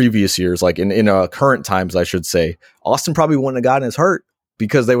in previous years, like in current times, I should say, Austin probably wouldn't have gotten his hurt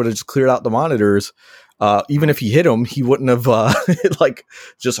because they would have just cleared out the monitors. Even if he hit him, he wouldn't have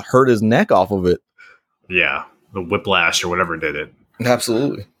just hurt his neck off of it. Yeah, the whiplash or whatever did it.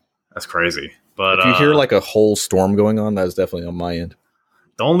 Absolutely. That's crazy. But if you hear a whole storm going on, that is definitely on my end.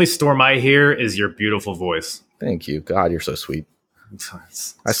 The only storm I hear is your beautiful voice. Thank you. God, you're so sweet.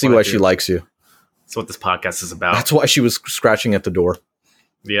 It's I see why she likes you. That's what this podcast is about. That's why she was scratching at the door.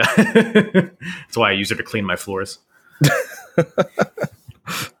 Yeah. That's why I use her to clean my floors.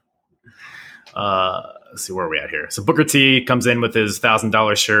 Let's see, where are we at here? So Booker T comes in with his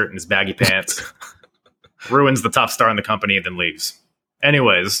 $1,000 shirt and his baggy pants, ruins the top star in the company, and then leaves.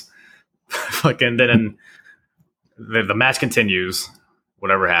 Anyways, fucking then the match continues,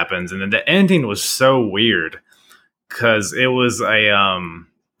 whatever happens, and then the ending was so weird because it was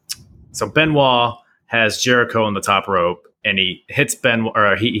so Benoit has Jericho on the top rope, and he hits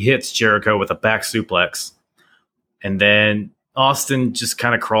he hits Jericho with a back suplex, and then Austin just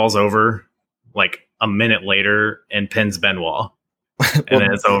kind of crawls over a minute later and pins Benoit, and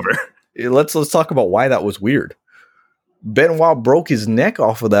then it's over. Let's talk about why that was weird. Benoit broke his neck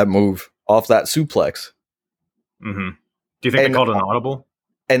off of that move, off that suplex. Mm-hmm. Do you think they called an audible?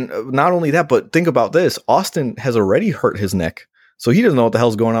 And not only that, but think about this. Austin has already hurt his neck, so he doesn't know what the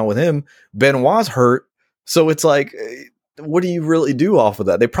hell's going on with him. Benoit's hurt, so it's like, what do you really do off of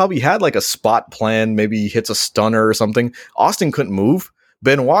that? They probably had a spot plan. Maybe he hits a stunner or something. Austin couldn't move.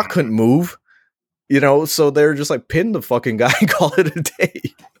 Benoit couldn't move. So they're just pin the fucking guy and call it a day.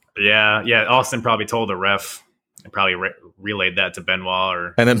 Yeah. Austin probably told the ref and probably relayed that to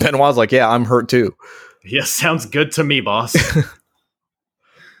Benoit. And then Benoit's like, yeah, I'm hurt too. Yeah, sounds good to me, boss.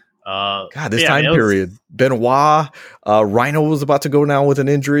 God, this time period. Benoit, Rhino was about to go down with an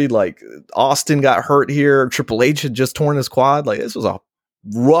injury. Austin got hurt here. Triple H had just torn his quad. This was a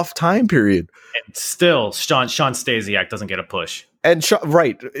rough time period. And still, Sean Stasiak doesn't get a push. And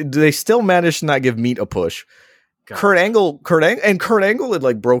they still managed to not give Meat a push. God. Kurt Angle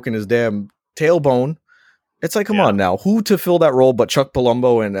had broken his damn tailbone. It's come on now, who to fill that role but Chuck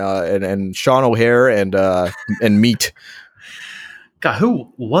Palumbo and Sean O'Hare and Meat? God,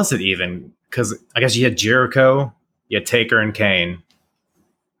 who was it even? Because I guess you had Jericho, you had Taker and Kane.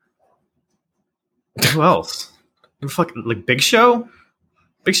 Who else? Fucking like Big Show.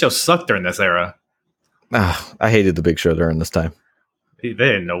 Big Show sucked during this era. I hated the Big Show during this time. They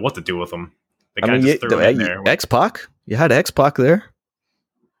didn't know what to do with him. They I kind mean, of just threw him in there. X-Pac. You had X-Pac there.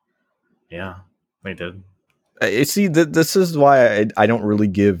 Yeah, they did. See, this is why I don't really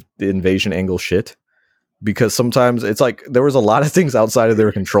give the invasion angle shit, because sometimes it's like there was a lot of things outside of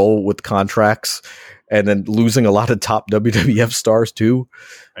their control with contracts, and then losing a lot of top WWF stars too.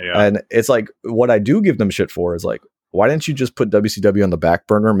 Yeah. And it's like, what I do give them shit for is like, why didn't you just put WCW on the back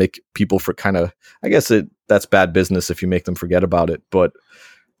burner, make people for kind of, I guess that's bad business if you make them forget about it. But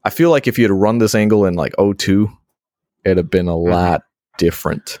I feel like if you had run this angle in like 02, it'd have been a lot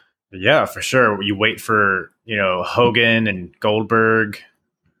different. Yeah, for sure. You wait for, Hogan and Goldberg,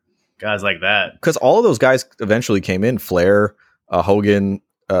 guys like that. Because all of those guys eventually came in. Flair, Hogan,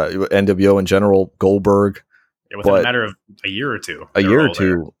 NWO in general, Goldberg. Yeah, within a matter of a year or two. A year or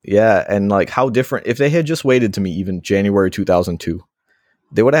two, yeah. And like how different, if they had just waited to me even January 2002,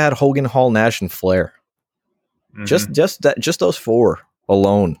 they would have had Hogan, Hall, Nash, and Flair. Mm-hmm. Just those four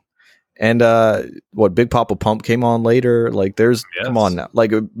alone. And Big Papa Pump came on later. Like, come on now.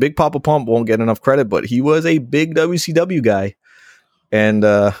 Like, Big Papa Pump won't get enough credit, but he was a big WCW guy. And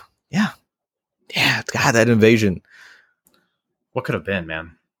yeah, God, that invasion. What could have been,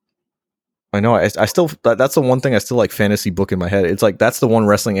 man? I know. I still, that's the one thing I still like fantasy book in my head. It's like, that's the one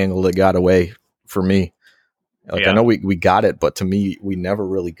wrestling angle that got away for me. Like, I know we got it, but to me, we never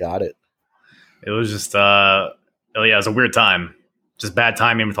really got it. It was just, it was a weird time. Just bad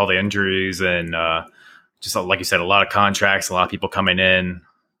timing with all the injuries and just like you said, a lot of contracts, a lot of people coming in,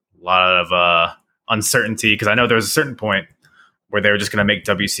 a lot of uncertainty. Because I know there was a certain point where they were just going to make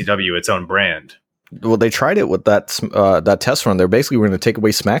WCW its own brand. Well, they tried it with that test run. They're basically going to take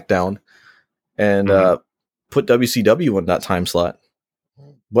away SmackDown and put WCW in that time slot.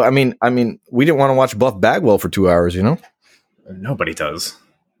 But I mean, we didn't want to watch Buff Bagwell for 2 hours, Nobody does.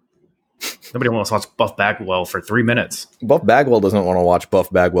 Nobody wants to watch Buff Bagwell for 3 minutes. Buff Bagwell doesn't want to watch Buff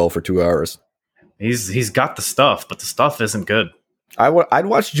Bagwell for 2 hours. He's got the stuff, but the stuff isn't good. I'd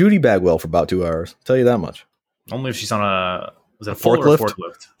watch Judy Bagwell for about 2 hours. I'll tell you that much. Only if she's on a forklift?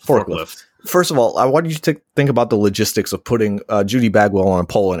 Forklift. First of all, I want you to think about the logistics of putting Judy Bagwell on a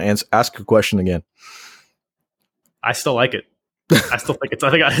pole and ask your question again. I still like it. I think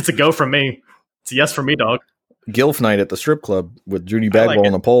it's a go from me. It's a yes from me, dog. Gilf night at the strip club with Judy Bagwell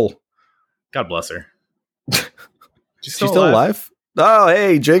on a pole. God bless her. She's still alive? Oh,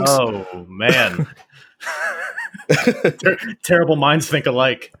 hey, Jinx. Oh, man. Terrible minds think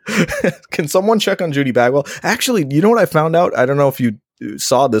alike. Can someone check on Judy Bagwell? Actually, you know what I found out? I don't know if you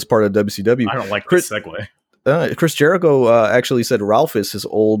saw this part of WCW. I don't like this segue. Chris Jericho actually said Ralphus, his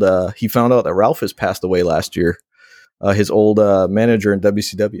old, he found out that Ralphus passed away last year. His old manager in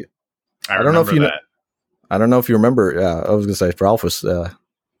WCW. I don't know if you that. I don't know if you remember. I was going to say Ralphus.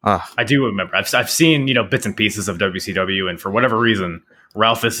 I do remember. I've seen bits and pieces of WCW, and for whatever reason,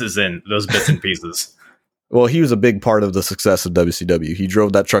 Ralphus is in those bits and pieces. Well, he was a big part of the success of WCW. He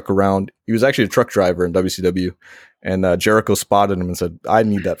drove that truck around. He was actually a truck driver in WCW, and Jericho spotted him and said, "I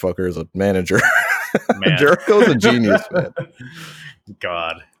need that fucker as a manager." Jericho's a genius, man.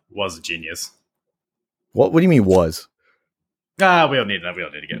 God, was a genius. What do you mean was? We don't need to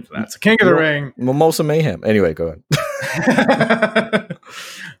get into that. So King of the Ring. Mimosa Mayhem. Anyway, go ahead.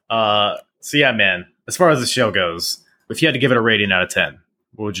 So yeah, man, as far as the show goes, if you had to give it a rating out of 10,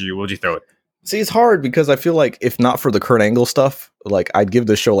 what would you throw it? See, it's hard because I feel like if not for the Kurt Angle stuff, like I'd give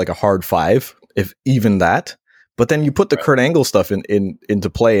this show like a hard 5, if even that. But then you put the Kurt Angle stuff into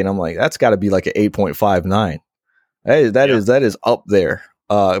play, and I'm like, that's got to be like an 8.59. That is up there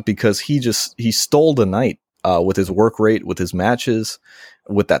because he stole the night with his work rate, with his matches,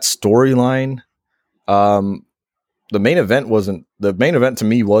 with that storyline. The main event to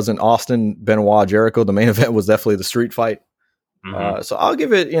me wasn't Austin, Benoit, Jericho. The main event was definitely the street fight. Mm-hmm. So I'll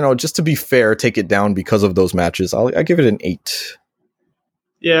give it, just to be fair, take it down because of those matches. I'll give it an 8.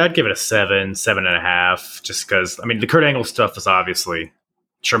 Yeah, I'd give it a 7.5, just because, the Kurt Angle stuff is obviously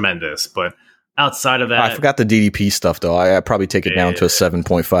tremendous, but outside of that... I forgot the DDP stuff, though. I'd probably take it down to a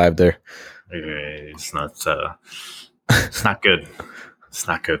 7.5 there. It's not good. It's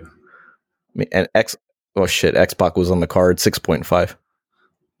not good. And X-Pac was on the card, 6.5.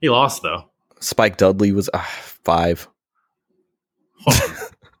 He lost, though. Spike Dudley was 5.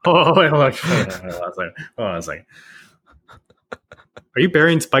 Hold on a second. Are you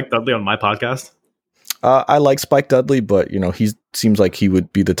burying Spike Dudley on my podcast? I like Spike Dudley, but he seems like he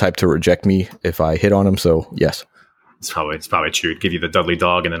would be the type to reject me if I hit on him. So yes, it's probably true. He'd give you the Dudley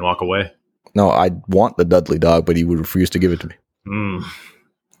dog and then walk away. No, I want the Dudley dog, but he would refuse to give it to me.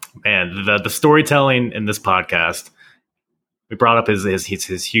 Man, the storytelling in this podcast. We brought up his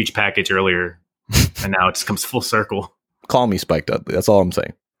huge package earlier, and now it just comes full circle. Call me Spike Dudley. That's all I'm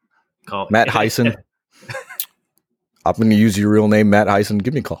saying. Matt Heisen. I'm going to use your real name, Matt Heisen.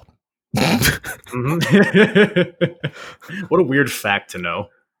 Give me a call. Mm-hmm. What a weird fact to know.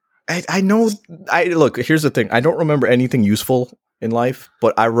 I know. Look, here's the thing. I don't remember anything useful in life,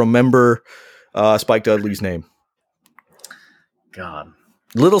 but I remember Spike Dudley's name. God.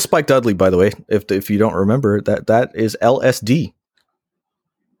 Little Spike Dudley, by the way, if you don't remember, that is LSD.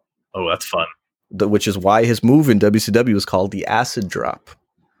 Oh, that's fun. Which is why his move in WCW was called the Acid Drop.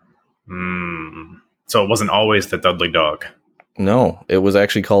 So it wasn't always the Dudley Dog. No, it was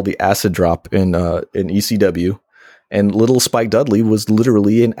actually called the Acid Drop in ECW. And Little Spike Dudley was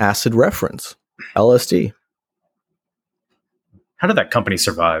literally an acid reference. LSD. How did that company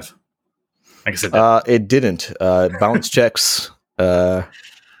survive? Like I said, it didn't. Bounce checks. Fun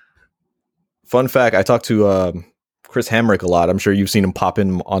fact, I talked to Chris Hamrick a lot. I'm sure you've seen him pop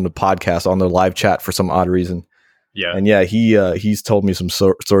in on the podcast, on the live chat for some odd reason. Yeah. And yeah, he's told me some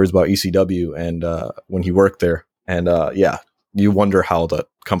stories about ECW and when he worked there. And yeah, you wonder how the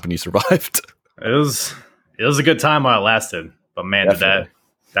company survived. It was a good time while it lasted, but man, did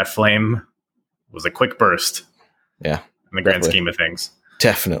that flame was a quick burst. Yeah, in the grand scheme of things,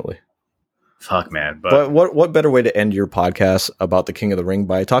 definitely. Fuck, man. But what better way to end your podcast about the King of the Ring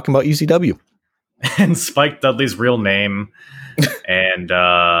by talking about ECW and Spike Dudley's real name and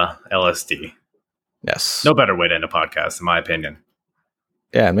LSD? Yes, no better way to end a podcast, in my opinion.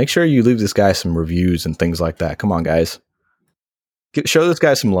 Yeah, make sure you leave this guy some reviews and things like that. Come on, guys, show this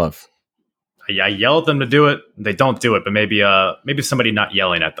guy some love. I yell at them to do it. They don't do it, but maybe somebody not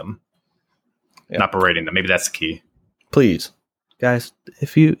yelling at them, not berating them. Maybe that's the key. Please, guys,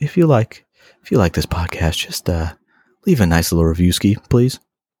 if you like this podcast, just leave a nice little review, ski, please.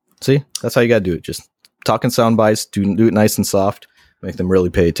 See, that's how you gotta do it. Just talking sound bites. Do it nice and soft. Make them really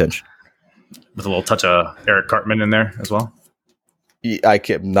pay attention. With a little touch of Eric Cartman in there as well. I'm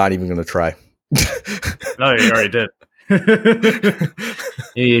not even gonna try. No, you already did.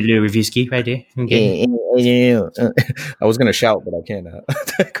 Little review ski right there. Okay. I was gonna shout, but I can't.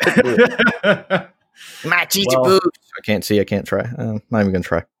 My cheesy boobs. I can't see. I can't try. I'm not even gonna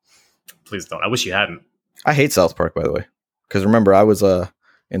try. Please don't. I wish you hadn't. I hate South Park, by the way, because remember I was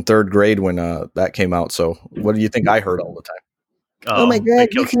in third grade when that came out. So what do you think I heard all the time? Oh my god,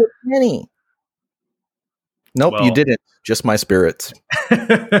 you killed Kenny. Nope, you didn't. Just my spirits.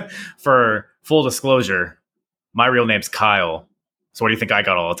 For full disclosure, my real name's Kyle. So what do you think I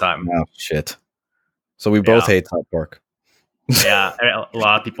got all the time? Oh, shit. So we both hate South Park. Yeah, a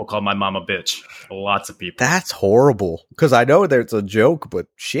lot of people call my mom a bitch. Lots of people. That's horrible. Because I know there's a joke, but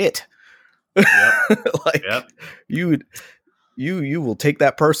shit. Yep. You will take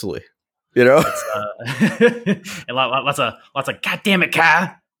that personally. You know? And lots of goddamn it,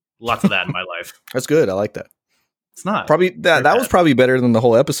 Kai. Lots of that in my life. That's good. I like that. It's not. Probably that was probably better than the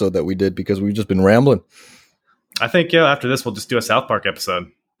whole episode that we did because we've just been rambling. I think after this we'll just do a South Park episode.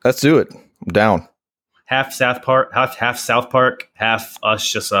 Let's do it. I'm down. Half South Park, half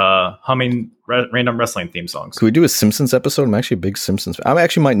us just humming random wrestling theme songs. Could we do a Simpsons episode? I'm actually a big Simpsons fan. I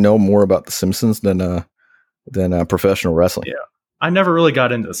actually might know more about the Simpsons than professional wrestling. Yeah, I never really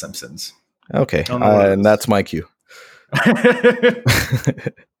got into the Simpsons. Okay, and that's my cue.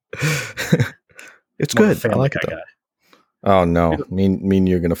 It's good. I like it though. Oh no, me and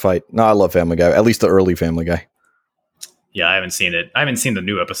you're gonna fight. No, I love Family Guy. At least the early Family Guy. Yeah, I haven't seen it. I haven't seen the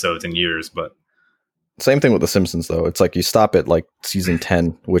new episodes in years, but same thing with The Simpsons though. It's like you stop at like season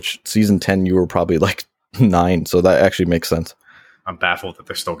 10, which season 10 you were probably like 9, so that actually makes sense. I'm baffled that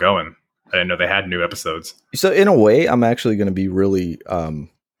they're still going. I didn't know they had new episodes. So in a way, I'm actually going to be really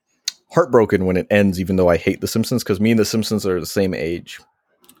heartbroken when it ends, even though I hate The Simpsons, because me and The Simpsons are the same age.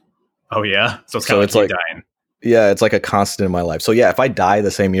 Oh yeah, so it's kind of like dying. Yeah, it's like a constant in my life. So yeah, if I die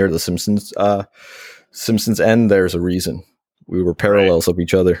the same year The Simpsons end, there's a reason. We were parallels of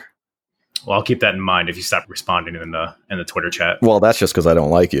each other. Well, I'll keep that in mind if you stop responding in the Twitter chat. Well, that's just because I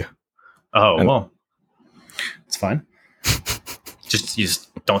don't like you. Oh, well, it's fine. you just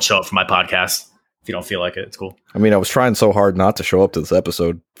don't show up for my podcast if you don't feel like it. It's cool. I mean, I was trying so hard not to show up to this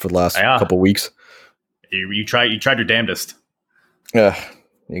episode for the last couple weeks. You tried your damnedest. Yeah,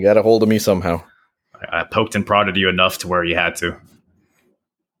 you got a hold of me somehow. I poked and prodded you enough to where you had to.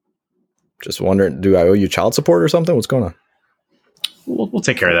 Just wondering, do I owe you child support or something? What's going on? We'll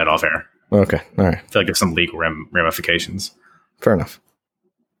take care of that off air. Okay, all right. I feel like there's some legal ramifications. Fair enough.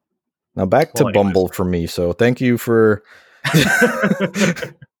 Now back to Bumble for me. So thank you for.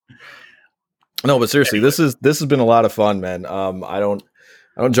 No, but seriously, this has been a lot of fun, man. I don't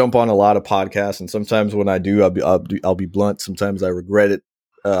I don't jump on a lot of podcasts, and sometimes when I do, I'll be blunt. Sometimes I regret it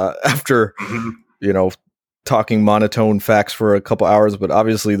after talking monotone facts for a couple hours. But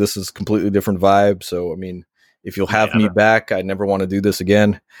obviously, this is completely different vibe. So I mean, if you'll have me back, I never want to do this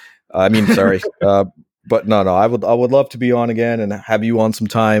again. Sorry, but no, I would love to be on again and have you on some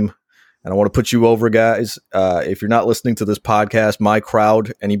time. And I want to put you over, guys. If you're not listening to this podcast, my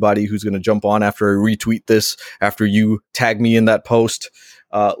crowd, anybody who's going to jump on after I retweet this, after you tag me in that post,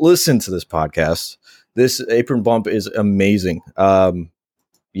 listen to this podcast. This apron bump is amazing.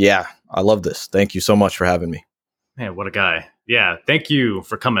 Yeah, I love this. Thank you so much for having me. Man, what a guy. Yeah, thank you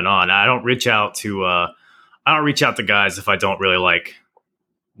for coming on. I don't reach out to guys if I don't really like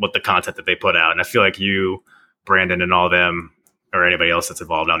what the content that they put out. And I feel like you, Brandon, and all them, or anybody else that's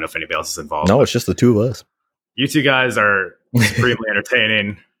involved. I don't know if anybody else is involved. No, it's just the two of us. You two guys are supremely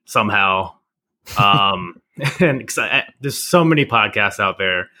entertaining somehow. And there's so many podcasts out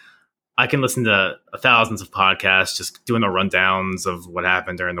there. I can listen to thousands of podcasts just doing the rundowns of what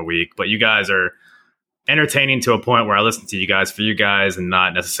happened during the week. But you guys are entertaining to a point where I listen to you guys for you guys and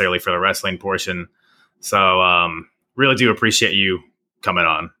not necessarily for the wrestling portion. So really do appreciate you coming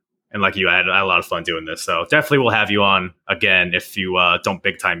on. And like you, I had a lot of fun doing this. So definitely we'll have you on again if you don't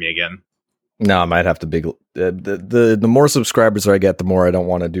big time me again. No, I might have to the more subscribers I get, the more I don't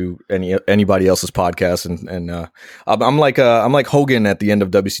want to do anybody else's podcast. And I'm like Hogan at the end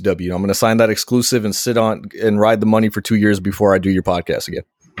of WCW. I'm going to sign that exclusive and sit on and ride the money for 2 years before I do your podcast again.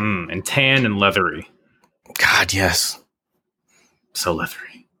 And tan and leathery. God, yes. So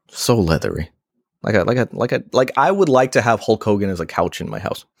leathery. So leathery. Like I would like to have Hulk Hogan as a couch in my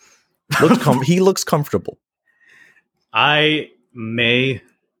house. He looks comfortable. I may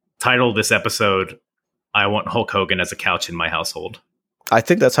title this episode, I want Hulk Hogan as a couch in my household. I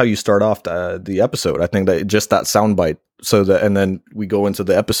think that's how you start off the episode. I think that just that soundbite. And then we go into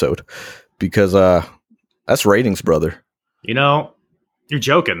the episode because that's ratings, brother. You're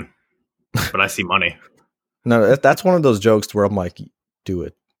joking, but I see money. No, that's one of those jokes where I'm like, do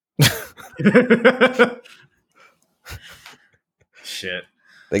it. Shit.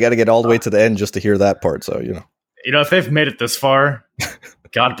 They got to get all the way to the end just to hear that part. So, if they've made it this far,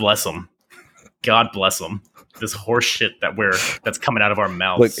 God bless them. God bless them. This horse shit that's coming out of our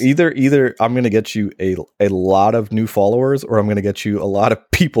mouths. Look, either I'm going to get you a lot of new followers or I'm going to get you a lot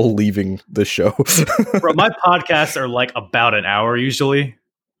of people leaving the show. Bro, my podcasts are like about an hour usually.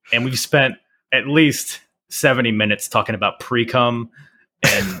 And we've spent at least 70 minutes talking about pre-cum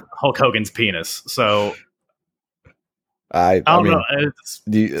and Hulk Hogan's penis. So I don't know.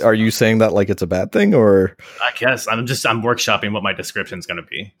 Are you saying that like it's a bad thing, or? I guess I'm workshopping what my description is going to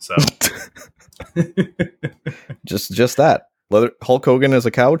be. So just that Hulk Hogan is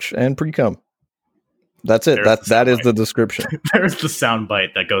a couch and pre-cum. That's it. That is the description. There's the sound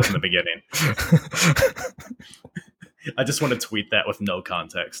bite that goes in the beginning. I just want to tweet that with no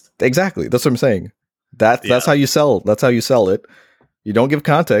context. Exactly. That's what I'm saying. That's how you sell. That's how you sell it. You don't give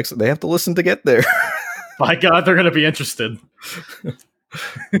context. They have to listen to get there. My God, they're going to be interested.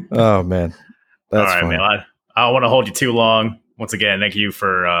 Oh, man. That's all right, funny. Man. I don't want to hold you too long. Once again, thank you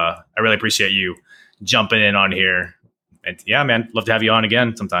for, I really appreciate you jumping in on here. And yeah, man, love to have you on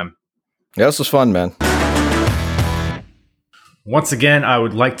again sometime. Yeah, this was fun, man. Once again, I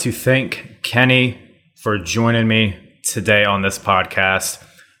would like to thank Kenny for joining me today on this podcast.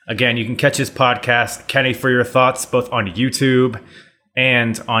 Again, you can catch his podcast, Kenny for Your Thoughts, both on YouTube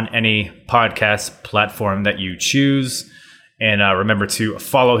and on any podcast platform that you choose. And remember to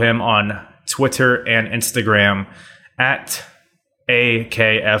follow him on Twitter and Instagram at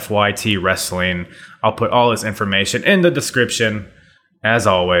AKFYT Wrestling. I'll put all his information in the description, as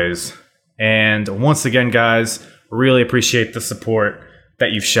always. And once again, guys, really appreciate the support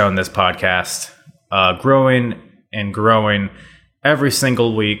that you've shown this podcast. Growing and growing every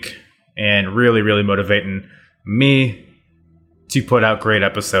single week, and really, really motivating me to put out great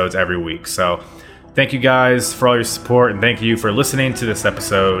episodes every week. So thank you guys for all your support, and thank you for listening to this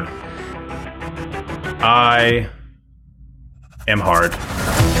episode. I am hard.